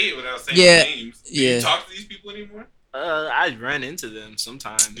can say it without saying Yeah, names. Do yeah. you talk to these people anymore? I run into them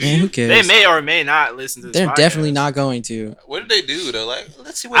sometimes. Man, who cares? They may or may not listen to this They're podcast. definitely not going to. What did they do though? Like,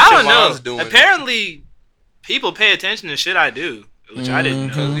 let's see what I don't know. Siobhan's doing. Apparently, people pay attention to shit I do, which I didn't know.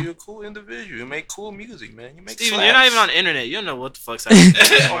 Because you're a cool individual. You make cool music, man. You make Steven, slaps. you're not even on the internet. You don't know what the fuck's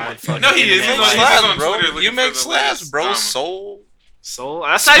happening. No, he is. You He's make on- slaps, on bro. Twitter looking You for make the slaps, latest bro. drama. Soul. So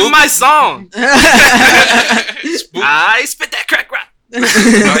that's not even my song. I spit that crack rock. Oh, yeah,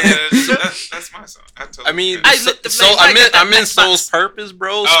 that's my song. I mean, I so, lit the so black I'm in. light I'm in that Soul's Purpose,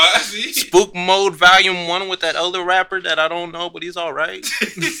 bro. Oh, I see. Spook Mode Volume 1 with that other rapper that I don't know, but he's all right.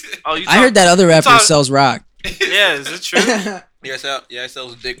 Oh, you I heard that other rapper talk- sells rock. Yeah, is it true? Yeah, I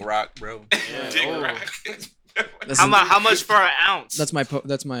sells Dick Rock, bro. Dick oh. Rock. That's, How much for an ounce? that's my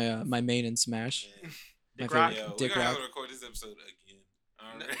my main in Smash. Dick my Rock? favorite. Yo, we're Dick gonna have Rock. to record this episode again. All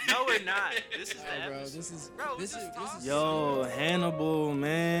right. No, we're not. This is the Bro, episode. this is Bro, this this is is this is Yo, Hannibal,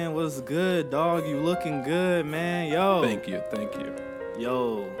 man, what's good, dog? You looking good, man. Yo. Thank you.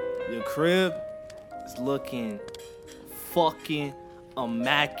 Yo, your crib is looking fucking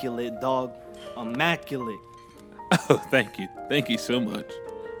immaculate, dog. Immaculate. Oh, thank you. Thank you so much.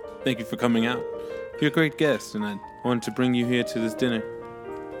 Thank you for coming out. You're a great guest, and I wanted to bring you here to this dinner.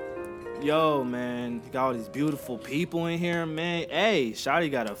 Yo, man, you got all these beautiful people in here, man. Hey,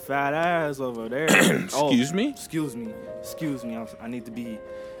 Shotty got a fat ass over there. Excuse me? Excuse me. I need to be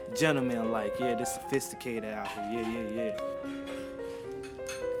gentleman-like. Yeah, this sophisticated out here. Yeah.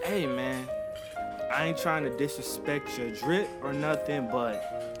 Hey, man, I ain't trying to disrespect your drip or nothing,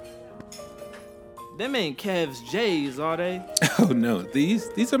 but them ain't Kev's J's, are they? Oh no,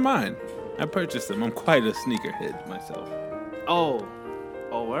 these are mine. I purchased them. I'm quite a sneakerhead myself. Oh,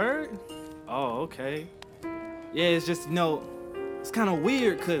 word? Oh, okay. Yeah, it's just, it's kind of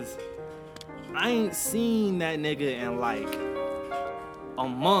weird because I ain't seen that nigga in like a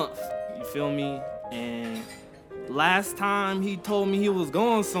month, you feel me? And last time he told me he was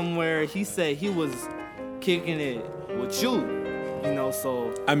going somewhere, he said he was kicking it with you,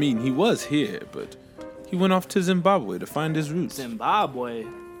 so I mean, he was here, but he went off to Zimbabwe to find his roots. Zimbabwe.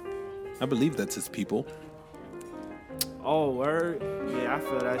 I believe that's his people. Oh, word? Yeah, I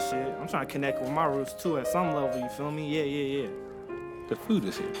feel that shit. I'm trying to connect with my roots too at some level, you feel me? Yeah. The food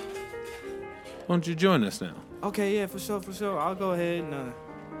is here. Why don't you join us now? Okay, yeah, for sure. I'll go ahead and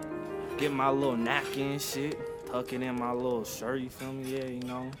get my little napkin and shit, tuck it in my little shirt, you feel me?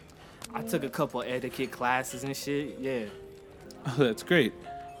 Yeah, I took a couple etiquette classes and shit, yeah. Oh, that's great.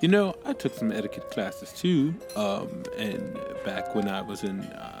 I took some etiquette classes too. And back when I was in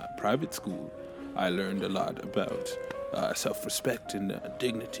private school, I learned a lot about self-respect and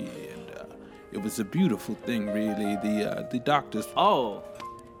dignity, and it was a beautiful thing, really. The doctors. Oh.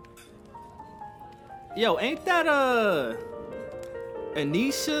 Yo, ain't that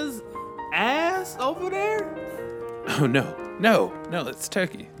Anisha's ass over there? Oh no, it's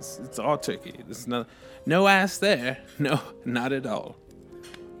turkey. It's all turkey. There's no ass there. No, not at all.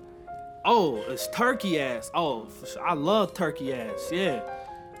 Oh, it's turkey ass. Oh, for sure. I love turkey ass. Yeah.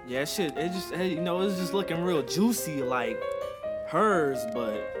 Yeah, shit. It just, it's just looking real juicy like hers,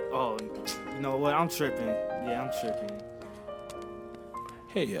 but oh, you know what? I'm tripping. Yeah, I'm tripping.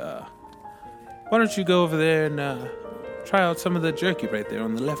 Hey, why don't you go over there and try out some of the jerky right there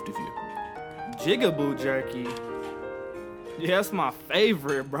on the left of you? Jigaboo jerky. Yeah, that's my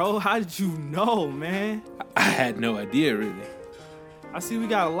favorite, bro. How did you know, man? I had no idea, really. I see we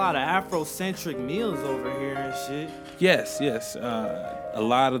got a lot of Afrocentric meals over here and shit. Yes. A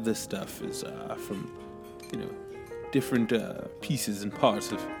lot of this stuff is from, different pieces and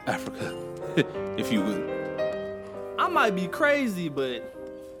parts of Africa, if you will. I might be crazy, but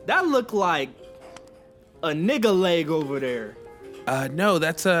that look like a nigga leg over there. No,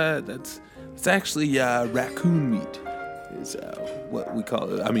 that's actually raccoon meat. Is what we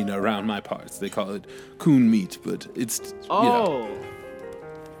call it. I mean, around my parts, they call it coon meat, but it's Oh,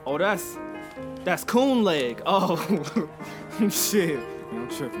 that's coon leg. Oh, shit. I'm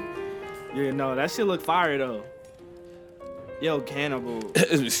tripping. Yeah, no, that shit look fire though. Yo, Cannibal.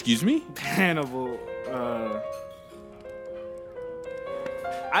 Excuse me? Hannibal.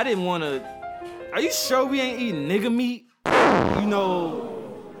 I didn't want to. Are you sure we ain't eating nigga meat?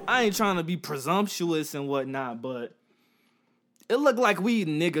 I ain't trying to be presumptuous and whatnot, but it look like we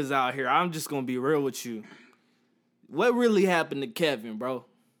eating niggas out here. I'm just gonna be real with you. What really happened to Kevin, bro?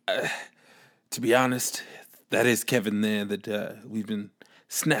 To be honest, that is Kevin there that we've been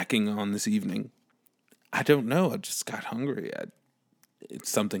snacking on this evening. I don't know. I just got hungry. It's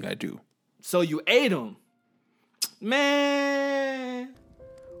something I do. So you ate him? Man,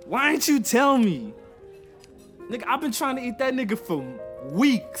 why didn't you tell me? Nigga, I've been trying to eat that nigga for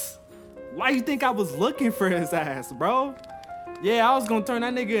weeks. Why you think I was looking for his ass, bro? Yeah, I was gonna turn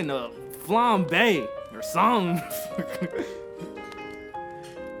that nigga into flambe or something.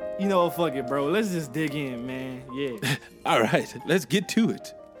 You know what, fuck it, bro. Let's just dig in, man. Yeah. All right, let's get to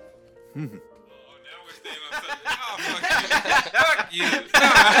it. Oh, now we're staying on subject. Oh, fuck you.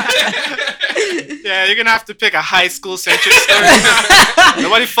 Yeah, you're gonna have to pick a high school centric story.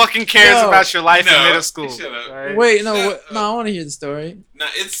 Nobody fucking cares Yo. about your life in No, middle school. shut up. Right? Wait, no, I want to hear the story. No,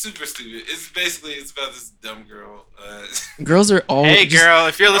 it's super stupid. It's about this dumb girl. Girls are all. Hey, just- girl,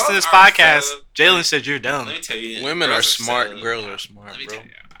 if you're listening to this Girls are podcast, so- Jalen said you're dumb. Let me tell you. Women girls are smart. so- Girls are smart, Let me bro. tell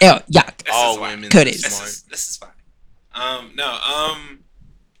you. Ew, yuck. This All is why. women Could are it? smart. This is fine. I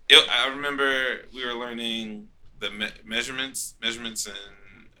remember we were learning the measurements and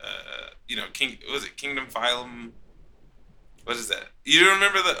Kingdom Phylum. What is that? You don't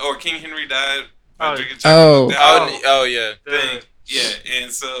remember or King Henry died by Oh. drinking chocolate? Oh yeah. Thing. Yeah,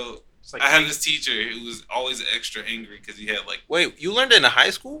 and so It's like I had this teacher who was always extra angry because he had like Wait, you learned it in high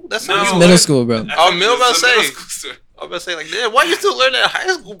school? That's No. not It's you middle learned- school, bro. I Oh, think middle it was about to a middle say. school story. I was about to say like, damn, why you still learning that in high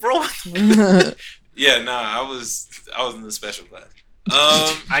school, bro? Yeah, I was in the special class.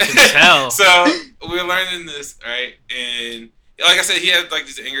 I can tell. So we were learning this, right? And like I said, he had like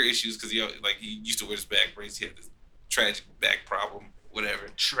these anger issues because he used to wear his back brace. He had this tragic back problem, whatever.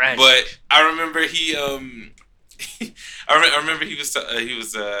 Tragic. But I remember he I remember he was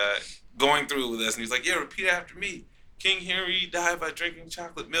going through it with us, and he was like, "Yeah, repeat after me. King Henry died by drinking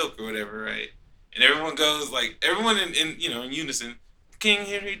chocolate milk or whatever, right?" And everyone goes like, everyone in unison. King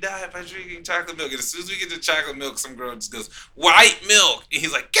Henry died by drinking chocolate milk. And as soon as we get to chocolate milk, some girl just goes, "White milk." And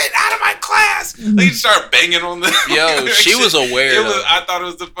he's like, "Get out of my class." Like, he start banging on the Yo, she was aware. I thought it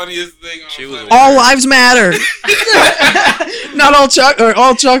was the funniest thing. She was planet. All lives matter. Not all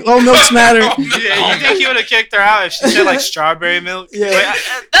all milks matter. Yeah, you think he would have kicked her out if she said like strawberry milk? Yeah. Like,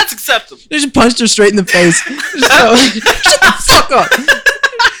 that's acceptable. They just punched her straight in the face. Shut the fuck up.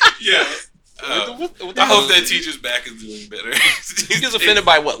 Yeah. What I hope that teacher's back is doing better. He was offended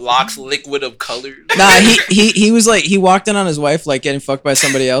by what Locke's liquid of colors. Nah, he was like, he walked in on his wife like getting fucked by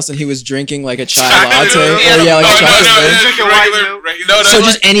somebody else, and he was drinking like a chai latte or like a chocolate milk. Drinking white milk. No, So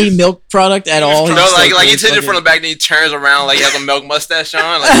just any milk product at all. No, he's like he was takes it from the fucking- back, then he turns around like he has a milk mustache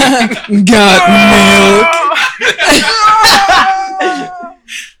on. Like, Got milk.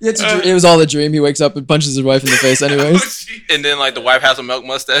 It was all a dream. He wakes up and punches his wife in the face, anyways. and then like the wife has a milk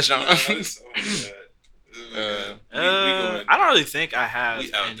mustache on. I don't really think I have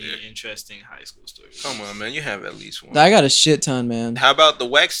We out any there. interesting high school stories. Come on, man, you have at least one. I got a shit ton, man. How about the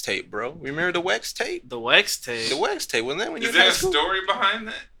wax tape, bro? Remember the wax tape? The Wax tape. The wax tape, wasn't that when you Is were in there high a school? story behind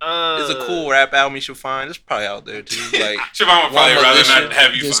that? It's a cool rap album you should find. It's probably out there too. Like, Siobhan would probably One rather Militia, not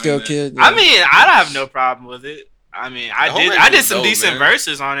have you Disco find that. Kid. I mean, I have no problem with it. I mean, The I whole did. record I did was some dope, decent man.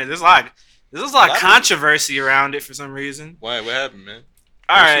 verses on it. There's a lot of controversy around it for some reason. why? What happened, man?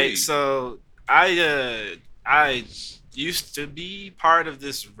 All What's right, he? so I used to be part of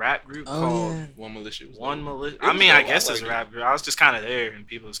this rap group Oh, called yeah. One Militia. Was One dope. Militia. It I was mean, I dope. guess I it's a like it. rap group. I was just kind of there, and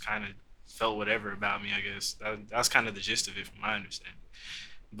people just kind of felt whatever about me. I guess that's kind of the gist of it, from my understanding.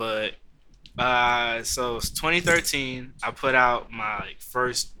 But so it's 2013. I put out my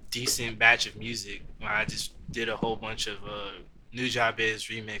first decent batch of music. I just did a whole bunch of New Job Biz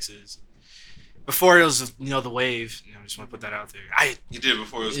remixes. Before it was, the wave. I just want to put that out there. You did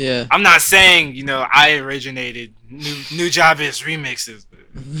before it was Yeah. I'm not saying, I originated New Job Biz remixes. But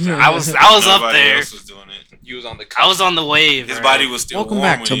I was up Nobody there. else was doing it. You was on the. I was on the wave. His right? body was still Welcome warm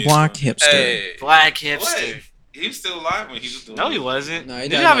back when to he was Black doing it. Hipster. Hey, Black hipster. What? He was still alive when he was doing No, it. he wasn't. No, he New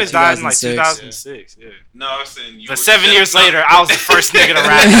died Job in, Biz like, died in like 2006. 2006. Yeah. No, I was saying you But were 7 years later, I was the first nigga to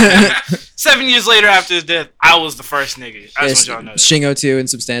rap. 7 years later after his death, I was the first nigga. I just want y'all to know that. Shingo 2 and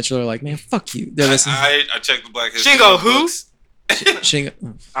Substantial are like, man, fuck you. They're listening. I checked the Black History Shingo who? books. Shingo.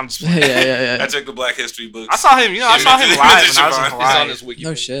 I'm just Yeah, yeah, I yeah. checked the Black History books. I saw him, I saw him Yeah, live it's when I was in on it's on Hawaii. this wiki.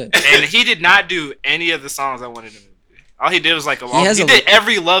 No shit. And he did not do any of the songs I wanted him to do. All he did was like has he a- did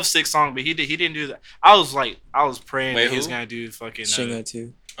every Lovesick song, but he didn't do that. I was praying Wait, that he was who? gonna do fucking. Shingo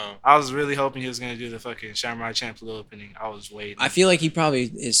 2. I was really hoping he was gonna do the fucking Samurai Champloo opening. I was waiting. I feel like he probably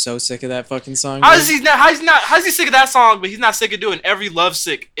is so sick of that fucking song. How dude. is he not? How's he sick of that song? But he's not sick of doing every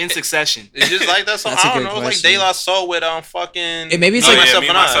Lovesick in succession. It's just like that song. That's a I don't good know. It's question. like De La Soul with fucking. Maybe it's Oh, like yeah, Myself me,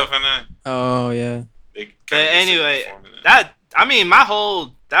 and I. myself, and I. Oh yeah. They But kinda anyway, performed in that my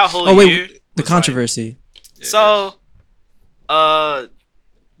whole Oh wait, year. the was like- controversy. So,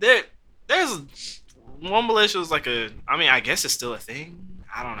 there's One Militia was like I guess it's still a thing.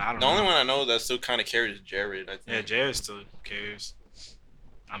 I don't know. The only one I know that still kind of carries is Jared. I think. Yeah, Jared still cares.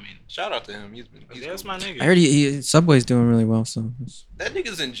 I mean, Shout out to him. He's that's my nigga. I heard he Subway's doing really well. So. that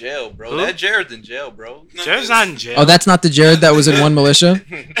nigga's in jail, bro. Who? That Jared's in jail, bro. Jared's not in jail. Oh, that's not the Jared that was in One Militia.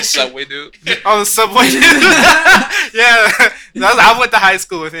 Subway dude. Oh, the Subway. Yeah, I went to high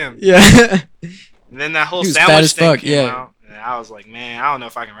school with him. Yeah. And then that whole He was fat sandwich as thing fuck, came yeah. out. And I was like, man, I don't know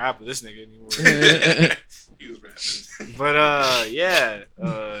if I can rap with this nigga anymore. He was rapping. But yeah.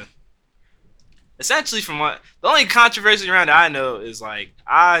 Essentially, from what the only controversy around that I know is like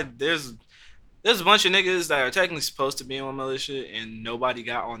there's a bunch of niggas that are technically supposed to be in One Militia and nobody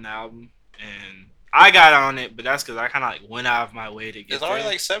got on the album, and I got on it, but that's because I kind of like went out of my way to get. There's already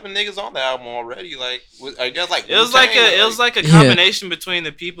there. like 7 niggas on the album already. Like, I guess like It was like a Yeah. combination between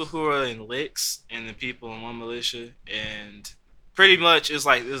the people who were in Licks and the people in One Militia, and pretty much it was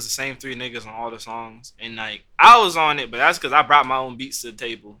the same 3 niggas on all the songs. And like I was on it, but that's because I brought my own beats to the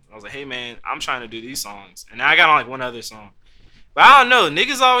table. I was like, hey man, I'm trying to do these songs, and I got on like one other song. But I don't know,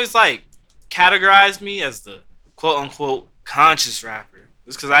 niggas always like categorized me as the quote unquote conscious rapper.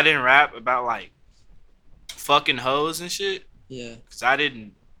 It's because I didn't rap about like fucking hoes and shit. Yeah. Cause I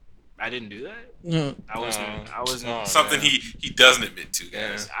didn't do that. No. I wasn't. Oh, Something yeah. he doesn't admit to,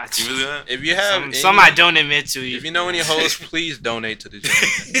 guys. I, You really not? If you have some I don't admit to. if you know any hoes, please donate to the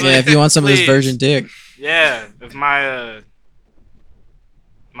channel. Yeah, if you want some of this Please. virgin dick, Yeah, if my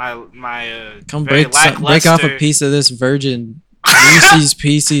come very break off a lackluster- piece of this virgin Reese's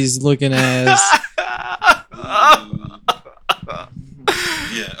Pieces looking ass.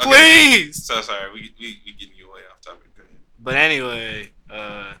 Yeah. Okay. Please. So sorry, we getting you way off topic. Go ahead. But anyway,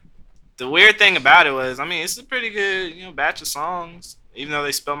 the weird thing about it was, I mean, it's a pretty good, batch of songs, even though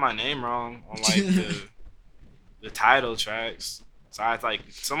they spelled my name wrong on like the title tracks. So I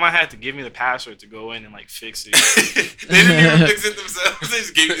someone had to give me the password to go in and like fix it. They didn't even fix it themselves. They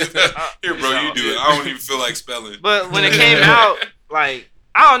just gave you the here, bro. You do it. I don't even feel like spelling. But when it came out, like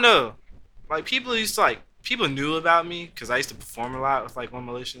I don't know, like people knew about me because I used to perform a lot with like One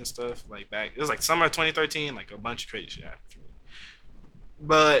Militia and stuff. Like back, it was like summer of 2013, like a bunch of crazy shit happened to me.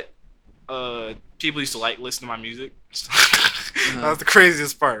 But people used to like listen to my music. That was the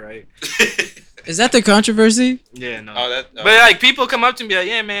craziest part, right? Is that the controversy? Yeah, no. But But like people come up to me like,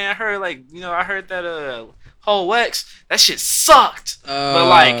 yeah, man, I heard that whole Wex, that shit sucked. But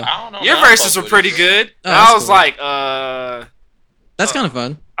like I don't know. your man, I verses fuck were with pretty it, good. Oh, And that's I was cool. like, That's kind of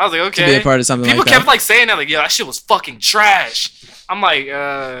fun I was like, okay. to be a part of something People like kept that. like saying that, like, yo, that shit was fucking trash. I'm like,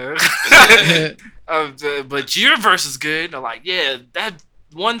 but your verse is good. And they're like, yeah, that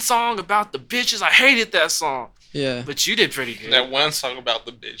one song about the bitches, I hated that song. Yeah. But you did pretty good. That one song about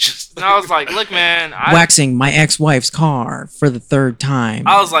the bitches. And I was like, look, man, Waxing my ex-wife's car for the 3rd time.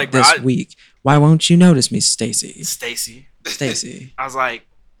 I was like, bro, this week. Why won't you notice me, Stacy? Stacy. Stacy. I was like,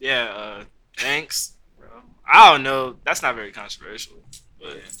 yeah, thanks, bro. I don't know. That's not very controversial.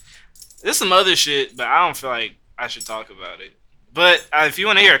 But there's some other shit, but I don't feel like I should talk about it. But if you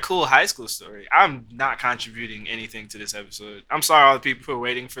want to hear a cool high school story, I'm not contributing anything to this episode. I'm sorry, all the people who are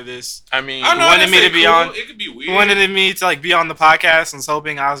waiting for this. I mean, I know, wanted I me to said be cool. on- It could be weird. Who wanted me to like be on the podcast and was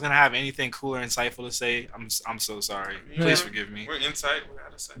hoping I was gonna have anything cool or insightful to say. I'm so sorry. Please forgive me. We're inside. We're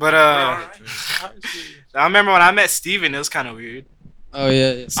out of sight. But We're all right. I remember when I met Steven, it was kind of weird. Oh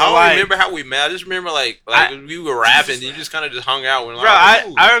yeah. So I don't like, remember how we met. I just remember like we were rapping and you just kind of just hung out. We're like,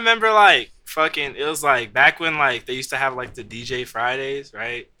 bro, oh, I remember like fucking. It was like back when like they used to have like the DJ Fridays,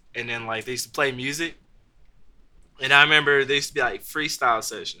 right? And then like they used to play music. And I remember they used to be like freestyle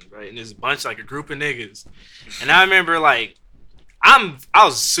sessions, right? And there's a group of niggas. And I remember like I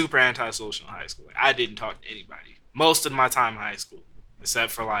was super antisocial in high school. Like, I didn't talk to anybody most of my time in high school,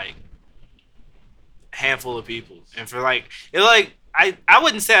 except for like a handful of people. And for like it like I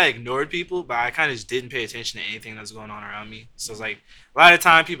wouldn't say I ignored people, but I kind of just didn't pay attention to anything that's going on around me. So it's like a lot of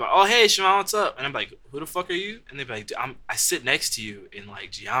time people are, oh hey Shimon, what's up? And I'm like, who the fuck are you? And they'd be like, dude, I sit next to you in like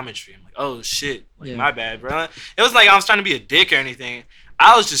geometry. I'm like, oh shit, like Yeah. my bad, bro. It was like I was trying to be a dick or anything.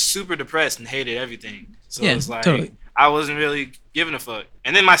 I was just super depressed and hated everything. So Yeah, it was like totally. I wasn't really giving a fuck.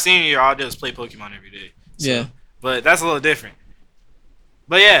 And then my senior year, all I did was play Pokemon every day. So, Yeah. but that's a little different.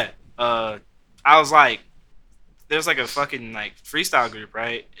 But yeah, I was like, there's like a fucking like freestyle group,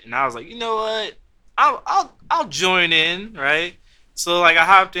 right? And I was like, you know what? I'll join in, right? So like I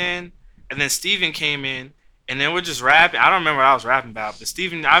hopped in, and then Steven came in, and then we're just rapping. I don't remember what I was rapping about, but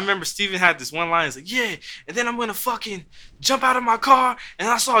I remember Steven had this one line. He's like, yeah, and then I'm gonna fucking jump out of my car, and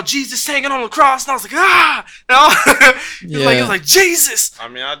I saw Jesus hanging on the cross, and I was like, ah! He was like, Jesus! I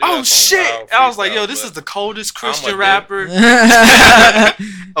mean, I did Oh have some shit! wild And I was like, yo, freestyles, this but is the coldest I'm Christian a rapper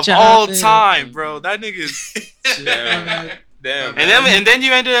of Jump all in. time, bro. That nigga's Yeah. Damn. And then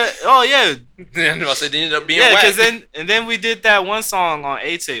you ended up. Oh yeah, Then I said they ended up being yeah. whack. Because then we did that one song on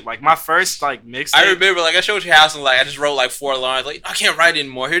A-Tape, like my first like mixtape. I remember, like, I showed you house and like I just wrote like 4 lines. Like, I can't write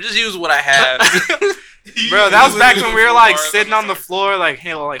anymore. Here, just use what I have. Bro, that was back when we were like sitting on the floor, like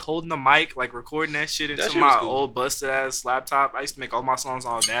like holding the mic, like recording that shit into That shit my was cool. old busted ass laptop. I used to make all my songs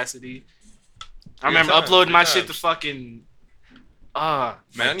on Audacity. I Good remember times, uploading good my times. shit to fucking Man, I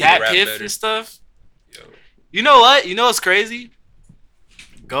like need to that rap Piff better. and stuff. Yo. You know what? You know what's crazy?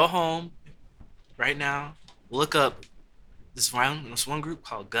 Go home right now. Look up this one group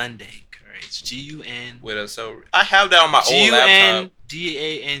called Gundank. All right, it's Gun. With us, so I have that on my old laptop.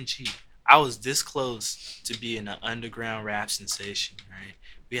 Gundang. I was this close to being an underground rap sensation, right?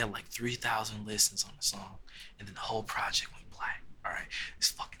 We had like 3,000 listens on the song, and then the whole project went black. All right, it's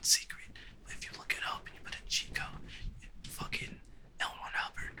fucking secret. But if you look it up and you put in G code, fucking L1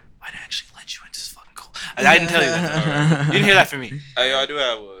 Albert might actually let you into this fucking cool. I didn't tell you that. You didn't hear that from me. Hey, yo, I do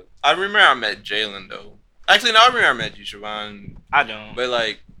have a. I remember I met Jalen though. Actually, no, I remember I met you, Siobhan. I don't. But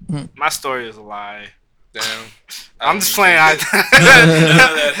like, My story is a lie. damn. I'm just playing. None of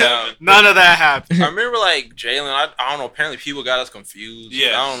that happened. None of that happened. I remember like Jalen. I don't know. Apparently, people got us confused.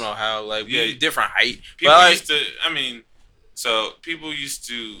 Yeah. I don't know how. Like, we Yeah. different height. People But, like, used to. I mean, so people used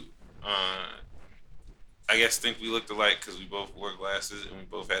to. I guess think we looked alike because we both wore glasses and we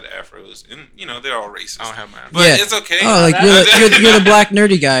both had afros, and you know they're all racist. I don't have my. But Yeah. it's okay. Oh, like you're the black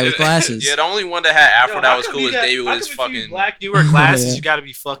nerdy guy with glasses. Yeah, the only one that had afro Yo, that how was come cool you was got- David how with his come if you fucking. black, you wear glasses, Yeah. you gotta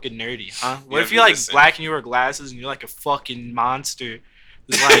be fucking nerdy, huh? What Yeah, if be you're like the same. black and you wear glasses and you're like a fucking monster?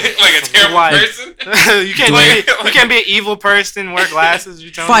 It's like, like a terrible like- person. you can't be an evil person and wear glasses. You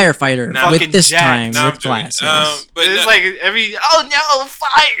telling me? Firefighter Nah, with fucking this Jack. time No, I'm with joking. glasses. But It's no, like every no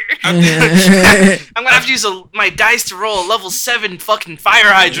fire. I'm gonna have to use my dice to roll a level 7 fucking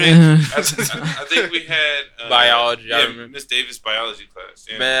fire hydrant. I think we had Biology, I Yeah, remember. Miss Davis biology class.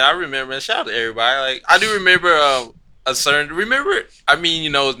 Yeah. Man, I remember. Shout out to everybody. Like, I do remember a certain. Remember? I mean, you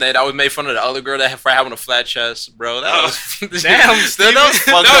know, Nate. I always made fun of the other girl that for having a flat chest, bro. That was Damn, that was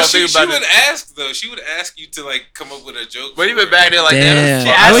fucked No, up. she Think about would it. ask though. She would ask you to like come up with a joke. But for even her. back there, like, Damn,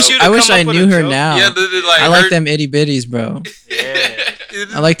 Yeah, I asked wish you to I wish come I up with knew a her joke. now. yeah, like I like her- them itty bitties, bro. Yeah.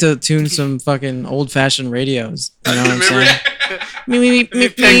 I like to tune some fucking old fashioned radios. You know what I'm Remember saying? Me, me, me, me,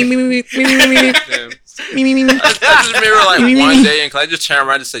 me, me, me, me, me, me, me, Damn. me, me, me, me. I just remember like one day in class, I just turned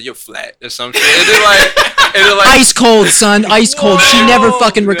around and said, "You're flat" or some shit. And then like, Ice cold, son. Ice cold. She never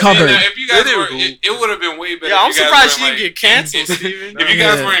fucking Yeah, recovered. now, if you guys They were were, cool. it would have been way better. Yeah, I'm if you guys surprised she were, didn't get canceled, Steven. If you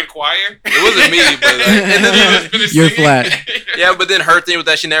guys Yeah. were in choir, it wasn't me, but like, and then you just finished You're singing. flat. yeah, but then her thing was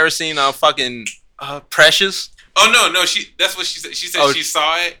that she never seen fucking Precious. Oh no, that's what she said. She said Oh, she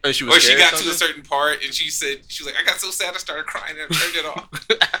saw it, Or she was or she scared got or to a something? certain part, and she was like, I got so sad I started crying and I turned it off.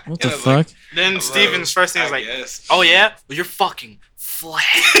 What Yeah, the it's like- fuck? Then Steven's first thing was like, yes. "Oh yeah, well, you're fucking flat."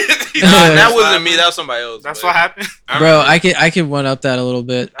 That wasn't me. That was somebody else. That's but- what happened. Bro, I could one up that a little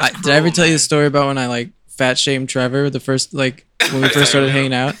bit. That's Did I ever cruel, tell you man. the story about when I like fat shamed Trevor the first like when we first started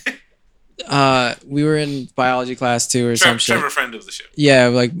hanging out? We were in biology class too or some shit. Trevor, friend of the show. Yeah,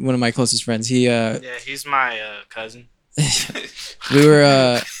 like one of my closest friends. He Yeah, he's my cousin. we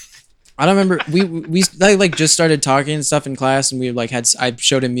were I don't remember we like just started talking and stuff in class and we like I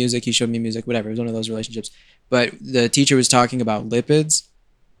showed him music, he showed me music, whatever. It was one of those relationships. But the teacher was talking about lipids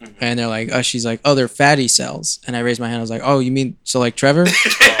and they're like, she's like, oh, they're fatty cells. And I raised my hand, I was like, oh, you mean so like Trevor?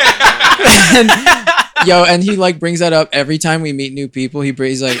 and he like brings that up every time we meet new people.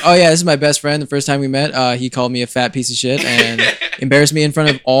 He's like, oh yeah, this is my best friend. The first time we met, he called me a fat piece of shit and embarrassed me in front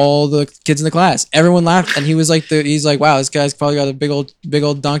of all the kids in the class. Everyone laughed, and he was like, he's like, wow, this guy's probably got a big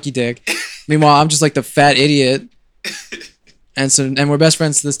old donkey dick. Meanwhile, I'm just like the fat idiot, and we're best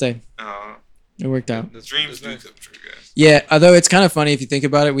friends to this day. It worked out. The dreams do come true, guys. Yeah, although it's kind of funny if you think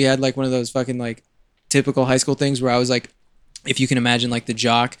about it. We had like one of those fucking like typical high school things where I was like, if you can imagine like the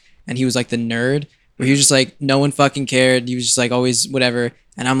jock, and he was like the nerd. Where he was just like, no one fucking cared. He was just like always whatever.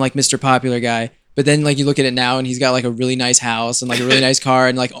 And I'm like Mr. Popular guy. But then like you look at it now and he's got like a really nice house and like a really nice car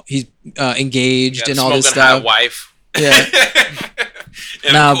and like he's engaged and all this stuff. Wife, Yeah.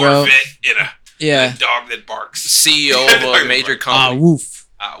 And Nah, a bro. Corvette and a Yeah. dog that barks. CEO of a major Ah, company. woof.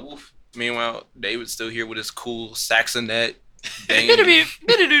 Woof. Meanwhile, David's still here with his cool Saxonet. Dang. Yo,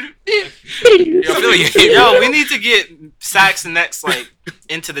 we need to get sax and necks like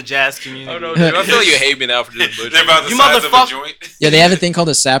into the jazz community. Oh no, dude, I feel like you hate me now for just They're butchering. about the You size of a motherfucker. joint. Yeah, they have a thing called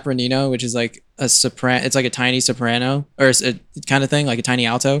a sopranino, which is like a sopran. It's like a tiny soprano or a kind of thing, like a tiny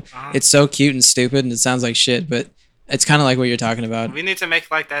alto. Uh-huh. It's so cute and stupid and it sounds like shit, but it's kind of like what you're talking about. We need to make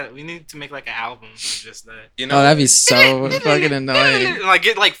like that. We need to make like an album for just that. You know, Oh, that'd be so fucking annoying. Like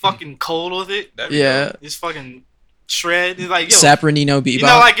get like fucking cold with it. that'd be Yeah. dope. Just fucking shred. He's like, yo, Sapronino Bebop. you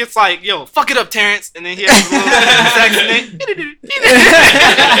know, like it's like, yo, fuck it up, Terrence, and then he has a little sax in it.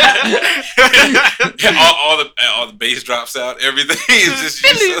 all the bass drops out. Everything is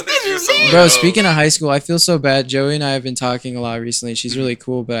just so Bro, speaking of high school, I feel so bad. Joey and I have been talking a lot recently. She's really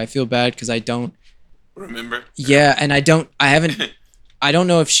cool, but I feel bad because I don't. remember. Yeah, and I don't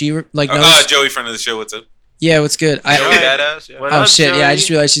know if she like knows. Joey, friend of the show. What's up? Yeah, what's good? Joey badass. Yeah. What Oh up, shit! Yeah, I Joey? just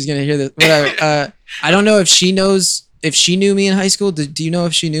realized she's gonna hear this. Whatever. I don't know if she knows if she knew me in high school. Do you know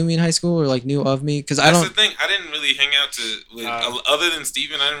if she knew me in high school or like knew of me? Because I That's don't. the thing. I didn't really hang out with other than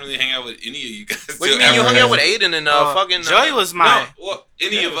Steven, I didn't really hang out with any of you guys. What do you mean you hung out with Aiden and fucking? Joey was my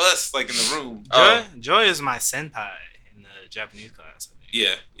any of us like in the room. Joy is my senpai in the Japanese class. I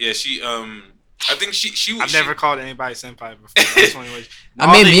think. Yeah. She I think she. I've never called anybody senpai before. That's the only way. I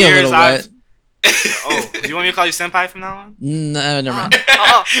All made the me a years little I've- wet. Oh, do you want me to call you senpai from now on? No, never mind.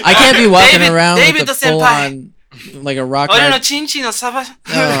 Oh, I can't be walking David- around David with the a full senpai. on like a rock.俺のhard-チンチンのサバ。Oh,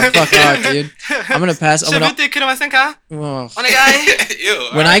 fuck off, dude. I'm gonna pass. I'm 喋 gonna. ってくれませんか？ Oh. お願い。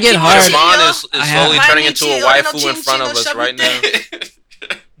 Ew, When I get hard, Devon is I have- slowly turning into a waifu in front of us right now.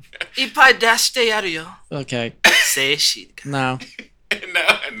 いっぱい出してやるよ。 Okay. 静止。 No.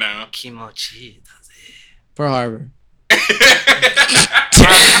 no. 気持ちいいだぜ。 Pearl Harbor.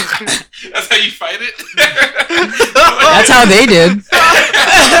 That's how you fight it. That's how they did.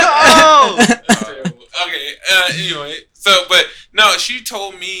 Oh! Terrible. Okay. Anyway, but no, she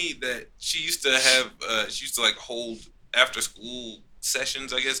told me that she used to like hold after school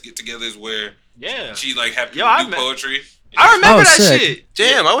sessions, I guess, get-togethers where Yeah. she like had Yo, people I do met- poetry. I remember Oh, that sick. shit.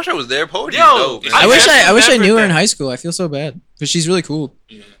 Damn, I wish I was there. Poetry Yo, dope. I wish I wish I knew her in that. high school. I feel so bad because she's really cool.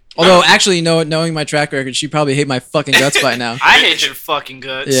 Yeah. Although actually, knowing my track record, she'd probably hate my fucking guts by now. I hate your fucking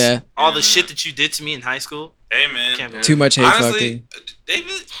guts. Yeah. All the shit that you did to me in high school. Hey man, Can't believe Too much hate honestly, fucking.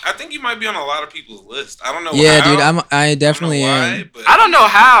 David, I think you might be on a lot of people's list. I don't know. Yeah, how. dude, I definitely I don't know am. why, but I don't know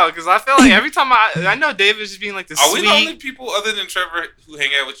how, because I feel like every time I know David's just being like the Are we the only sweet. people other than Trevor who hang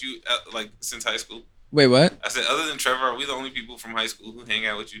out with you like since high school? Wait, what? I said, other than Trevor, are we the only people from high school who hang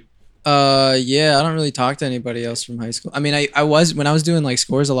out with you? Yeah, I don't really talk to anybody else from high school. I mean, I was when I was doing like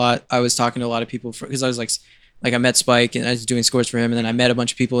scores a lot. I was talking to a lot of people because I was like I met Spike and I was doing scores for him, and then I met a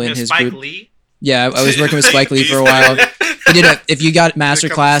bunch of people in his Spike group. Lee. Yeah, I was working with Spike Lee for a while. He did if you got master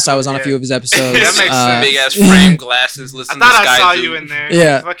class, I was on a few of his episodes. That makes sense. Big ass frame glasses. I Listen thought to I Sky saw Zoo. you in there.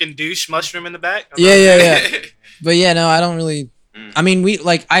 Yeah. Fucking douche mushroom in the back. Yeah. But yeah, no, I don't really. Mm. I mean, we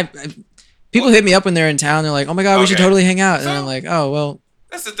like people hit me up when they're in town. They're like, "Oh my god, we should Okay. totally hang out," and So- I'm like, "Oh well."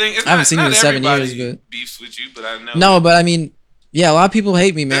 That's the thing. It's I haven't not- seen you in not 7 years, everybody but- beefs with you, but I know. No, but I mean, yeah, a lot of people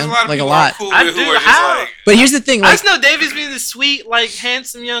hate me, There's man. a lot of Like a people lot. I'm cool I with do. who are just How? like. But here's the thing, I like, just know David's being the sweet, like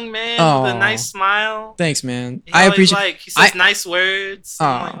handsome young man with Aw. a nice smile. thanks, man. He I always, appreciate. Like he says I- nice words. I'm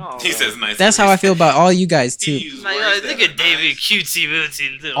Aw. like, oh, He says nice. That's how I feel about all you guys He too. used Like, words oh, that look are at David, nice. cutesy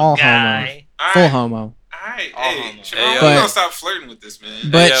bootsy little All guy. All Full right. homo. All right. All Hey, homo. Siobhan, Hey, we're but- gonna stop flirting with this man.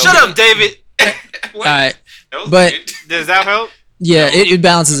 But yo. Shut up, David. What? Alright, That was but- weird. Does that help? yeah, it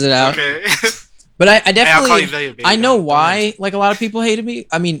balances it out. Okay. But I Hey, I'll call definitely you baby. I know Don't why like a lot of people hated me.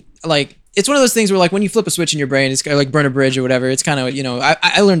 I mean, like it's one of those things where like when you flip a switch in your brain, it's kind of like burn a bridge or whatever. It's kind of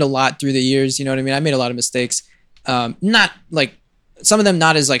I learned a lot through the years. You know what I mean? I made a lot of mistakes. Not like some of them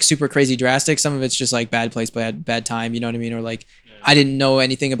not as like super crazy drastic. Some of it's just like bad place, bad time. You know what I mean? Or like I didn't know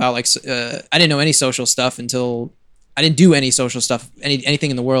anything about like I didn't know any social stuff until I didn't do any social stuff anything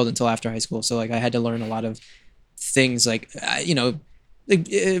in the world until after high school. So like I had to learn a lot of things like like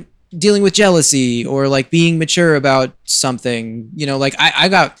dealing with jealousy or like being mature about something. You know, like I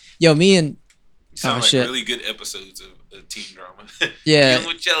got me and Sound Oh, like shit. really good episodes of teen drama. yeah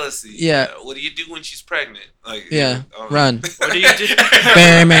Dealing with jealousy. Yeah. What do you do when she's pregnant? Like Yeah. oh. Run. What do you do?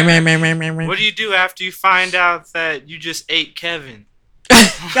 Bam, bam, bam, bam, bam, bam, bam. What do you do after you find out that you just ate Kevin?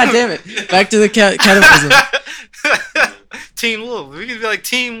 God damn it! Back to the cannibalism. Teen Wolf. We could be like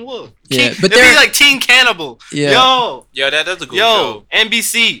Teen Wolf. Yeah, But but it'd there- be like Teen Cannibal. Yeah. Yo, Yo, that's a cool yo, show.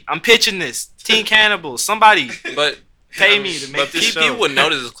 NBC. I'm pitching this. Teen Cannibal. Somebody But pay me to make but this show. people would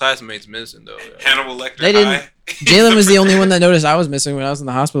notice his classmates missing though. Hannibal Lecter. They didn't- High. Jalen was the only one that noticed I was missing when I was in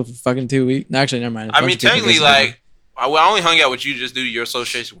the hospital for fucking 2 weeks. No, actually, never mind. A I bunch mean, of people technically, missing. like I only hung out with you just due to your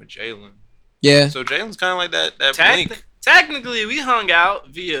association with Jalen. yeah, So Jalen's kind of like that Techni- link. Technically, we hung out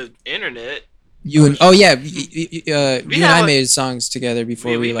via internet. you and you and I have a- made songs together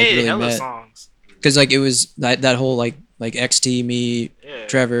before we like made really hella met. songs. Because like it was that whole like XT, me, Yeah.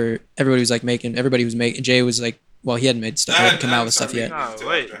 Trevor, everybody was like making. Everybody was making. Jay was like, well, he hadn't made stuff. He hadn't come out with stuff yet. No,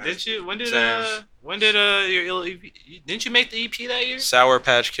 wait. Did you? When did Sam. When did your ill EP? Didn't you make the EP that year? Sour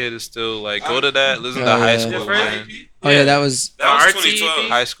Patch Kid is still like go to that. Listen Oh, to High yeah. School, Yeah, first man. Oh yeah, that was That was RT? 2012.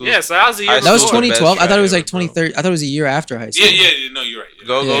 High School. Yeah, so that was the year. High that was School, the 2012. best I thought it was track like ever, bro. 2013. I thought it was a year after high school. Yeah, no, you're right.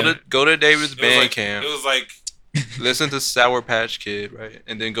 Yeah. Go to David's It was like, Bandcamp. it was like Listen to Sour Patch Kid, right,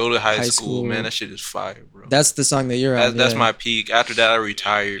 and then go to High High School. School. Man, that shit is fire, bro. That's the song that you're on. That's yeah. my peak. After that, I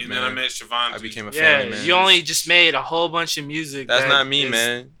retired, and then I man. met Siobhan. I became a Yeah, family man. you only just made a whole bunch of music. That's that not me, is-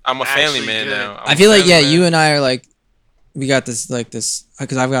 man. I'm a family actually man good. now. I feel like you and I are like, we got this because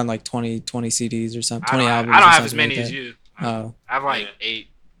I've gotten like 20 CDs or something, 20 albums. I don't or have as something many like as that. you. Oh, I have like Yeah. 8.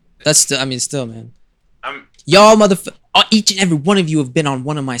 that's still. I mean, still, man. I'm Y'all each and every one of you have been on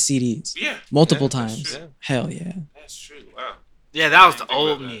one of my CDs yeah, multiple yeah, that's times. true. Hell yeah. That's true. Wow. Yeah, that was I the didn't think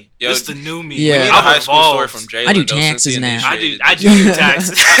old about me. Yo, This the new me. Yeah. We need a I've high school story evolved. from Jalen. I do though, since taxes he now. I do your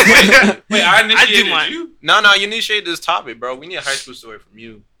taxes. Wait, I initiated mine. you. No, you initiate this topic, bro. We need a high school story from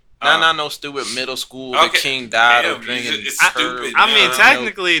you. Not no stupid middle school. The Okay. king died Damn, of drinking. it's curd. stupid. I mean, Yeah.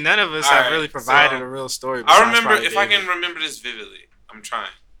 technically, none of us have Alright, really provided so, a real story. I besides remember probably if I David. can remember this vividly. I'm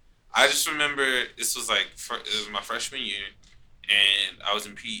trying. I just remember this was like it was my freshman year, and I was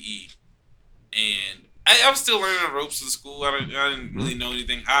in PE, and I was still learning the ropes of the school. I didn't really know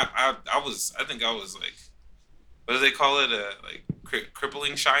anything. I think I was like, what do they call it? Like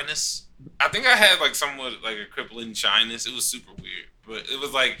crippling shyness. I think I had like somewhat like a crippling shyness. It was super weird, but it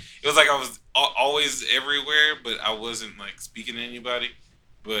was like I was always everywhere, but I wasn't like speaking to anybody.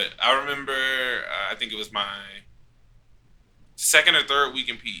 But I remember, I think it was my second or third week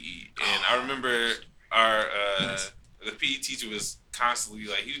in PE, and I remember our the PE teacher was constantly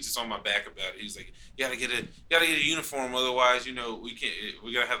like, he was just on my back about it. He was like, you gotta get a uniform, otherwise, I'm gonna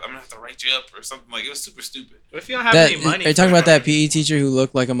have to write you up or something. Like, it was super stupid. What if you don't have That, any money? are you talking about that PE teacher who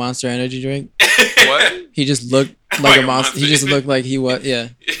looked like a Monster Energy drink? What? He just looked like Like a a monster. He just monster. looked like he was. Yeah.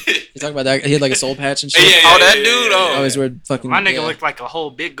 You talking about that? He had like a soul patch and shit. Yeah, Oh, that dude? Oh. I always wear fucking. My nigga yeah. looked like a whole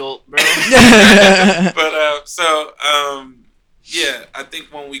big gulp, bro. But yeah, I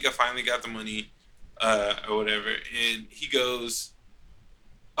think one week I finally got the money or whatever, and he goes,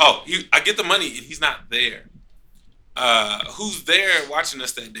 I get the money and he's not there. Who's there watching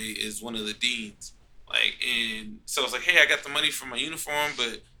us that day is one of the deans. Like, and so it's like, hey, I got the money for my uniform,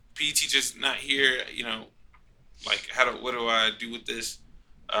 but PE teacher's not here. Like, what do I do with this?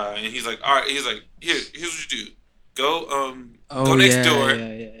 And he's like, all right. He's like, here's what you do. Go next door.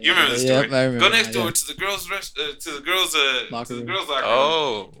 You remember the story? Yep, I remember Go next that, door yeah. to the girls' Locker room. locker room.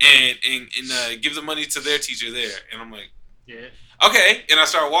 Oh. And give the money to their teacher there. And I'm like, Yeah. okay. And I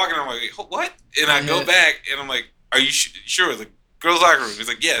start walking. I'm like, what? And I go back and I'm like, are you sure? The girls' locker room. He's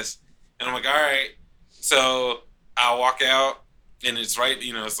like, yes. And I'm like, all right. So I walk out and it's right,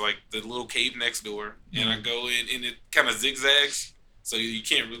 it's like the little cave next door. And I go in and it kind of zigzags. So you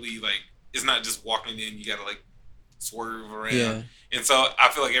can't really it's not just walking in. You got to swerve around. Yeah. And so I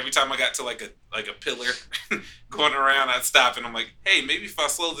feel like every time I got to like a pillar going around, I'd stop and I'm like, hey, maybe if I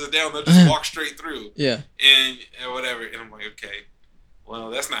slow this down, they'll just walk straight through. Yeah. And whatever. And I'm like, okay, well,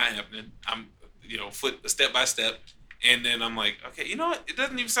 that's not happening. I'm, foot step by step. And then I'm like, okay, you know what? It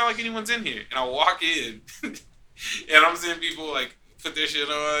doesn't even sound like anyone's in here. And I walk in and I'm seeing people put their shit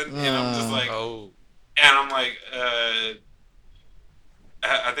on. And I'm just like, Oh. and I'm like,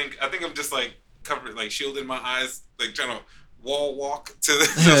 I think I'm just covered, shielding my eyes, trying to wall walk to the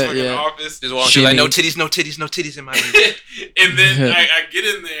fucking Yeah. office. Just walking like, no Shimmy. titties in my And then I get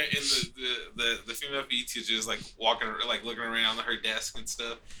in there, and the female PE teacher is walking, looking around her desk and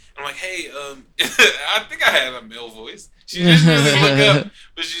stuff. I'm like, hey, I think I had a male voice. She didn't really look up,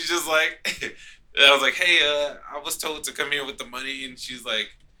 but she's just like, I was like, hey, I was told to come here with the money, and she's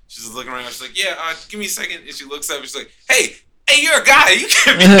just looking around. She's like, yeah, give me a second. And she looks up, and she's like, hey, you're a guy. You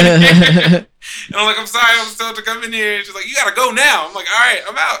can't be in here. And I'm like, I'm sorry, I was told to come in here. And she's like, you gotta go now. I'm like, all right,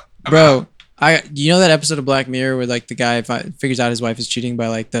 I'm out. Bro, you know that episode of Black Mirror where the guy figures out his wife is cheating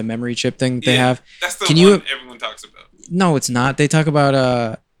by the memory chip thing they Yeah. have? That's the Can one you- everyone talks about. No, it's not. They talk about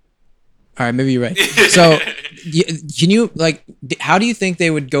all right, maybe you're right. So, can you how do you think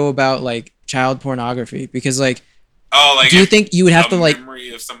they would go about child pornography? Because do you think you would have to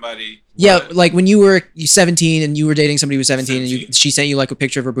memory of somebody? yeah, what? when you were 17 and you were dating somebody who was 17 and 17. she sent you a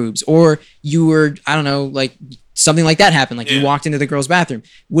picture of her boobs, or you were, I don't know, something like that happened, you Yeah. walked into the girl's bathroom.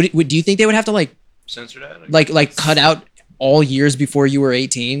 Would do you think they would have to Censor that? cut out all years before you were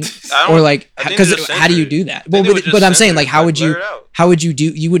 18, I or don't- I think because they just how do you censor do it. that? I Well, think they would just but I'm saying censor it, how would you blur it out. how would you do?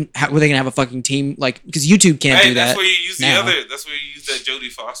 You wouldn't. Were they gonna have a fucking team because YouTube can't Hey, do that's that? where you use now. That's where you use that Jodie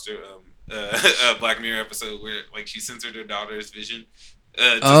Foster Black Mirror episode where she censored her daughter's vision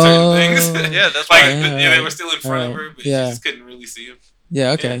to Oh. certain things. Yeah, that's like why. Yeah, they were still in front of right. her, but Yeah. she just couldn't really see him.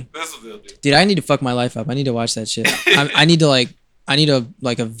 Yeah, okay. Yeah, that's what they'll do. Dude, I need to fuck my life up. I need to watch that shit. I need to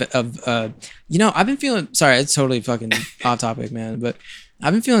you know, I've been feeling, sorry, it's totally fucking off topic, man, but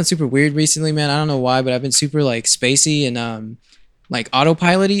I've been feeling super weird recently, man. I don't know why, but I've been super like spacey and like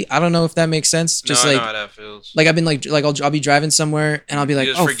autopilot-y. I don't know if that makes sense. Just no, I like, know how that feels. like I've been like I'll be driving somewhere and I'll be like,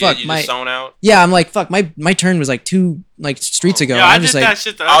 you just oh forget, fuck, you my just zone out. yeah, I'm like fuck, my turn was like 2 like streets ago. Yo, and I I'm did just that like,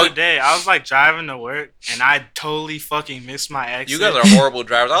 shit the other day. I was like driving to work and I totally fucking missed my exit. You guys are horrible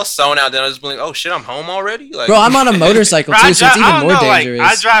drivers. I'll zone out, then I'll just be like, oh shit, I'm home already. Like, bro, I'm on a motorcycle Bro, too, so it's even more dangerous.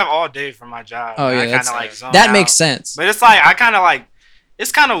 Like, I drive all day for my job. Oh, and yeah, I that's- kind of like zone that out. makes sense. But it's like I kind of like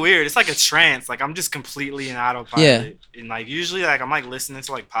it's kind of weird. It's like a trance. Like I'm just completely in autopilot. Yeah. And like usually like I'm like listening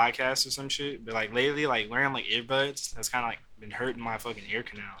to like podcasts or some shit. But like lately like wearing like earbuds that's kind of like been hurting my fucking ear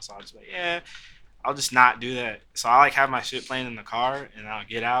canal. So I'll just be like, yeah, I'll just not do that. So I like have my shit playing in the car and I'll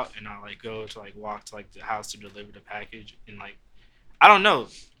get out and I'll like go to like walk to like the house to deliver the package and like I don't know.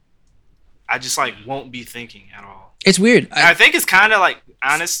 I just like won't be thinking at all. It's weird. I think it's kind of like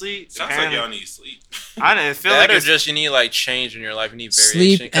honestly. Sounds like apparently- y'all need sleep. I feel that like or it's just you need like change in your life. You need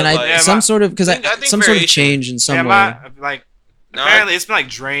variation. sleep 'cause, and like, some sort of because I think some sort of variation- change in some way. my like no, apparently it's been like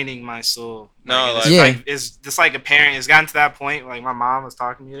draining my soul. No, Like, like- it's Yeah. like it's just like a parent. It's gotten to that point. Like my mom was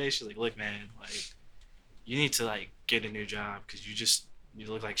talking to me today. She's like, "Look, man, like you need to like get a new job because you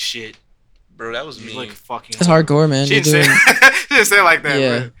look like shit. bro, that was You me. look fucking. That's hardcore, man. She You're didn't, doing, say, she didn't say it like that.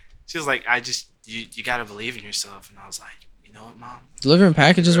 Yeah. But she was like, you gotta believe in yourself. And I was like, you know what, mom? delivering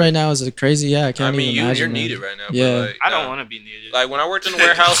packages right now is a crazy. Yeah, I I can't mean, even imagine. you're man. needed right now. Yeah. But, like, I don't want to be needed. Like when I worked in the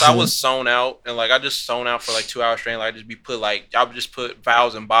warehouse, I was zone out and like I just zone out for like 2 hours straight. Like I just be put like I would just put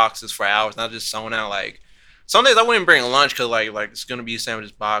vials in boxes for hours and I just zone out. Like some days I wouldn't bring lunch because like it's gonna be a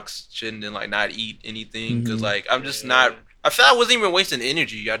sandwiches box, shouldn't and like not eat anything because Mhm. like I'm just not. I feel I wasn't even wasting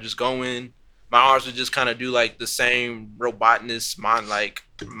energy. I just go in, my arms would just kind of do like the same robotness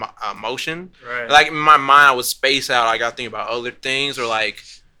motion. right. Like in my mind, I would space out. Like I think about other things or like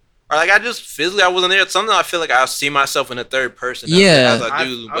I just physically I wasn't there. Something I feel like I see myself in a third person. Yeah. as I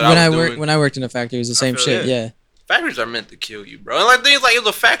do. what When I was worked doing. when I worked in a factory, it was the same feel shit. it. Yeah, Factories are meant to kill you, bro. And like things like it was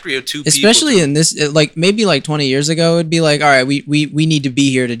a factory of two especially people. in this, like maybe like 20 years ago, it'd be like, all right, we need to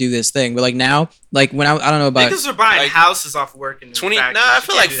be here to do this thing. But like now, like when I don't know about. Niggas are buying like, houses off working. in 20 factories. nah, I You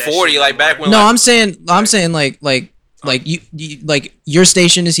feel can't like do that 40, shit like, back anymore. when, No, like- I'm saying like you like your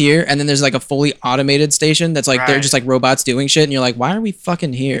station is here, and then there's like a fully automated station that's like they're Right. just like robots doing shit, and you're like, why are we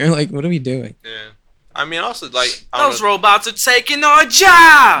fucking here? Like, what are we doing? Yeah. I mean, also like I don't Those know, robots are taking our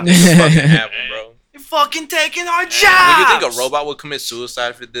jobs. it's fucking happen, bro. You're fucking taking our jobs. Like, you think a robot would commit suicide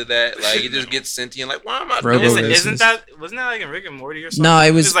if it did that? Like, it just gets sentient. Like, why am I Robo doing Isn't, this? races. isn't that wasn't that like in Rick and Morty or something? No,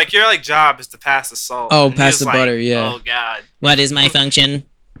 it was- It's like your like job is to pass the salt. Oh, And pass he the was like, butter, yeah. Oh god. What is my function?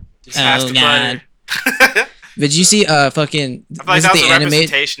 Just pass Oh, the God. butter. Did you see fucking I feel like was that it was the a animate?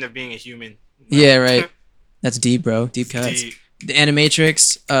 representation of being a human. Yeah, right. That's deep, bro. Deep cuts. Deep. The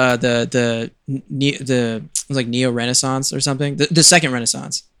Animatrix, it was like Neo Renaissance or something. The second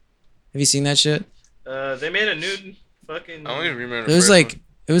Renaissance. Have you seen that shit? They made a new fucking. I don't even remember. It the was first like one.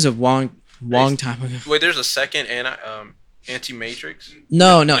 it was a long time ago. Wait, there's a second Anti-Matrix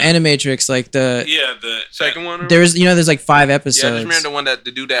No, Animatrix, like the Yeah, the second one. or- there's there's like 5 Yeah, I just episodes. remember the one that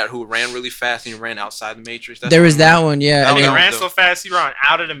the dude that who ran really fast and he ran outside the Matrix. That's There what was I that remember. one, yeah. That and was He then- on- ran so fast he ran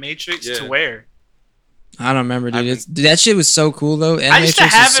out of the Matrix Yeah. to where? I don't remember, dude. I It's, that shit was so cool though. Animatrix I used to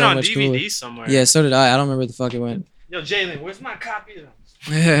have is it so on much DVD cooler. somewhere. Yeah, so did I. I don't remember where the fuck it went. Yo, Jalen, where's my copy of them?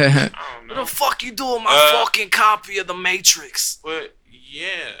 I don't What know. the fuck you doing with my Uh, fucking copy of the Matrix? But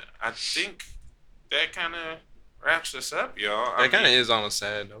yeah, I think that kind of wraps us up, y'all. That kind of is on a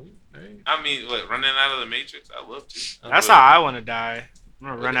sad note. Hey. I mean, what, running out of the Matrix? I love to. That's how I want to die. I'm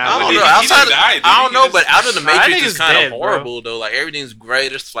gonna run I out. don't of know. the He Outside, didn't die, did I he? don't He know, just- but out of the Nah, that Matrix is nigga's kind dead, of bro. horrible though. Like everything's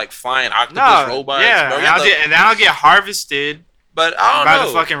great. It's like flying octopus No, robots. yeah, bro. and, and then I'll get harvested But I by don't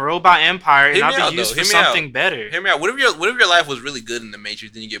the know. fucking robot empire, and Hear me I'll out, be used though. for Hear me out. something better. Hear me out. What if your life was really good in the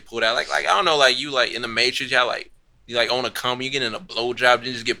Matrix, then you get pulled out? Like I don't know, like you like in the Matrix, you have like you like own a company, you get in a blowjob, then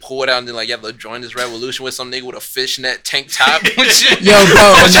you just get pulled out, and then like you have to join this revolution with some nigga with a fishnet tank top. Yo,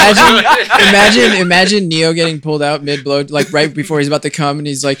 bro, imagine Neo getting pulled out mid blow, like right before he's about to come, and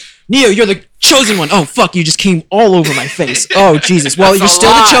he's like, Neo, you're the chosen one. Oh fuck, you just came all over my face. Oh Jesus. Well, That's you're a still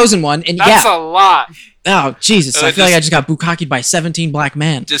lot. the chosen one, and That's yeah. a lot. Oh Jesus, I feel like I just- just got bukkakied by 17 black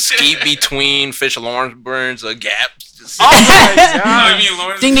men. Just ski between Fish Lawrence Burns a gap. Just, Oh my No, god. I mean,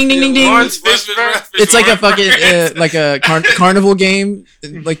 Lawrence. Ding, ding, ding, ding, ding. Lawrence Fishburne. It's like a fucking like a carnival game,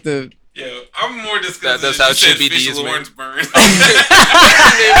 like the Yo, I'm more disgusted. That's that how you said Chippy Fish D is Lawrence Burn.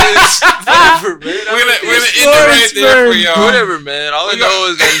 Whatever, man. We're gonna end it right there for y'all. Whatever, man. All I know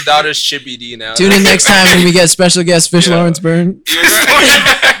is that his daughter's Chippy D now. Tune in next time when we get special guest Fish Yeah. Lawrence Burn. You're right.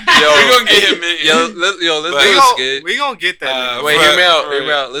 We're gonna get him in. Let's But- do a skit. We gonna get that. nigga. Wait, for- hear me out. for- Hear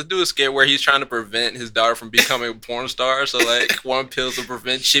me out. Let's do a skit where he's trying to prevent his daughter from becoming a porn star. So like, one pills to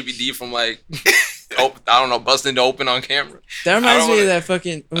prevent Chippy D from like, busting to open on camera. That I reminds don't me of wanna- that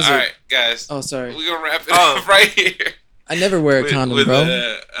fucking. What was All it? right, guys. Oh, sorry. We're gonna wrap it up right here. I never wear a condom,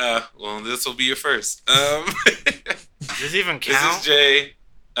 bro. Well, this will be your first. Does this even This count? is Jay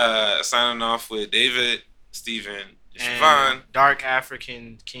signing off with David, Steven, And Siobhan. Dark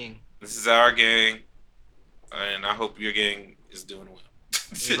African King. This is our gang, and I hope your gang is doing well.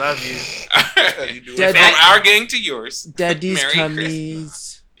 We love you. All right. Dead- From our gang to yours. Daddy's Merry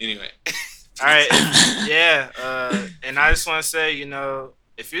cummies. Anyway. All right. Yeah. And I just want to say,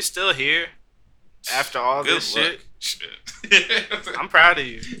 if you're still here after all Good this luck. shit, I'm proud of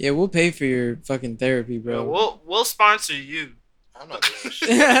you. Yeah, we'll pay for your fucking therapy, bro. We'll sponsor you. I'm not doing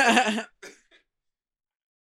shit.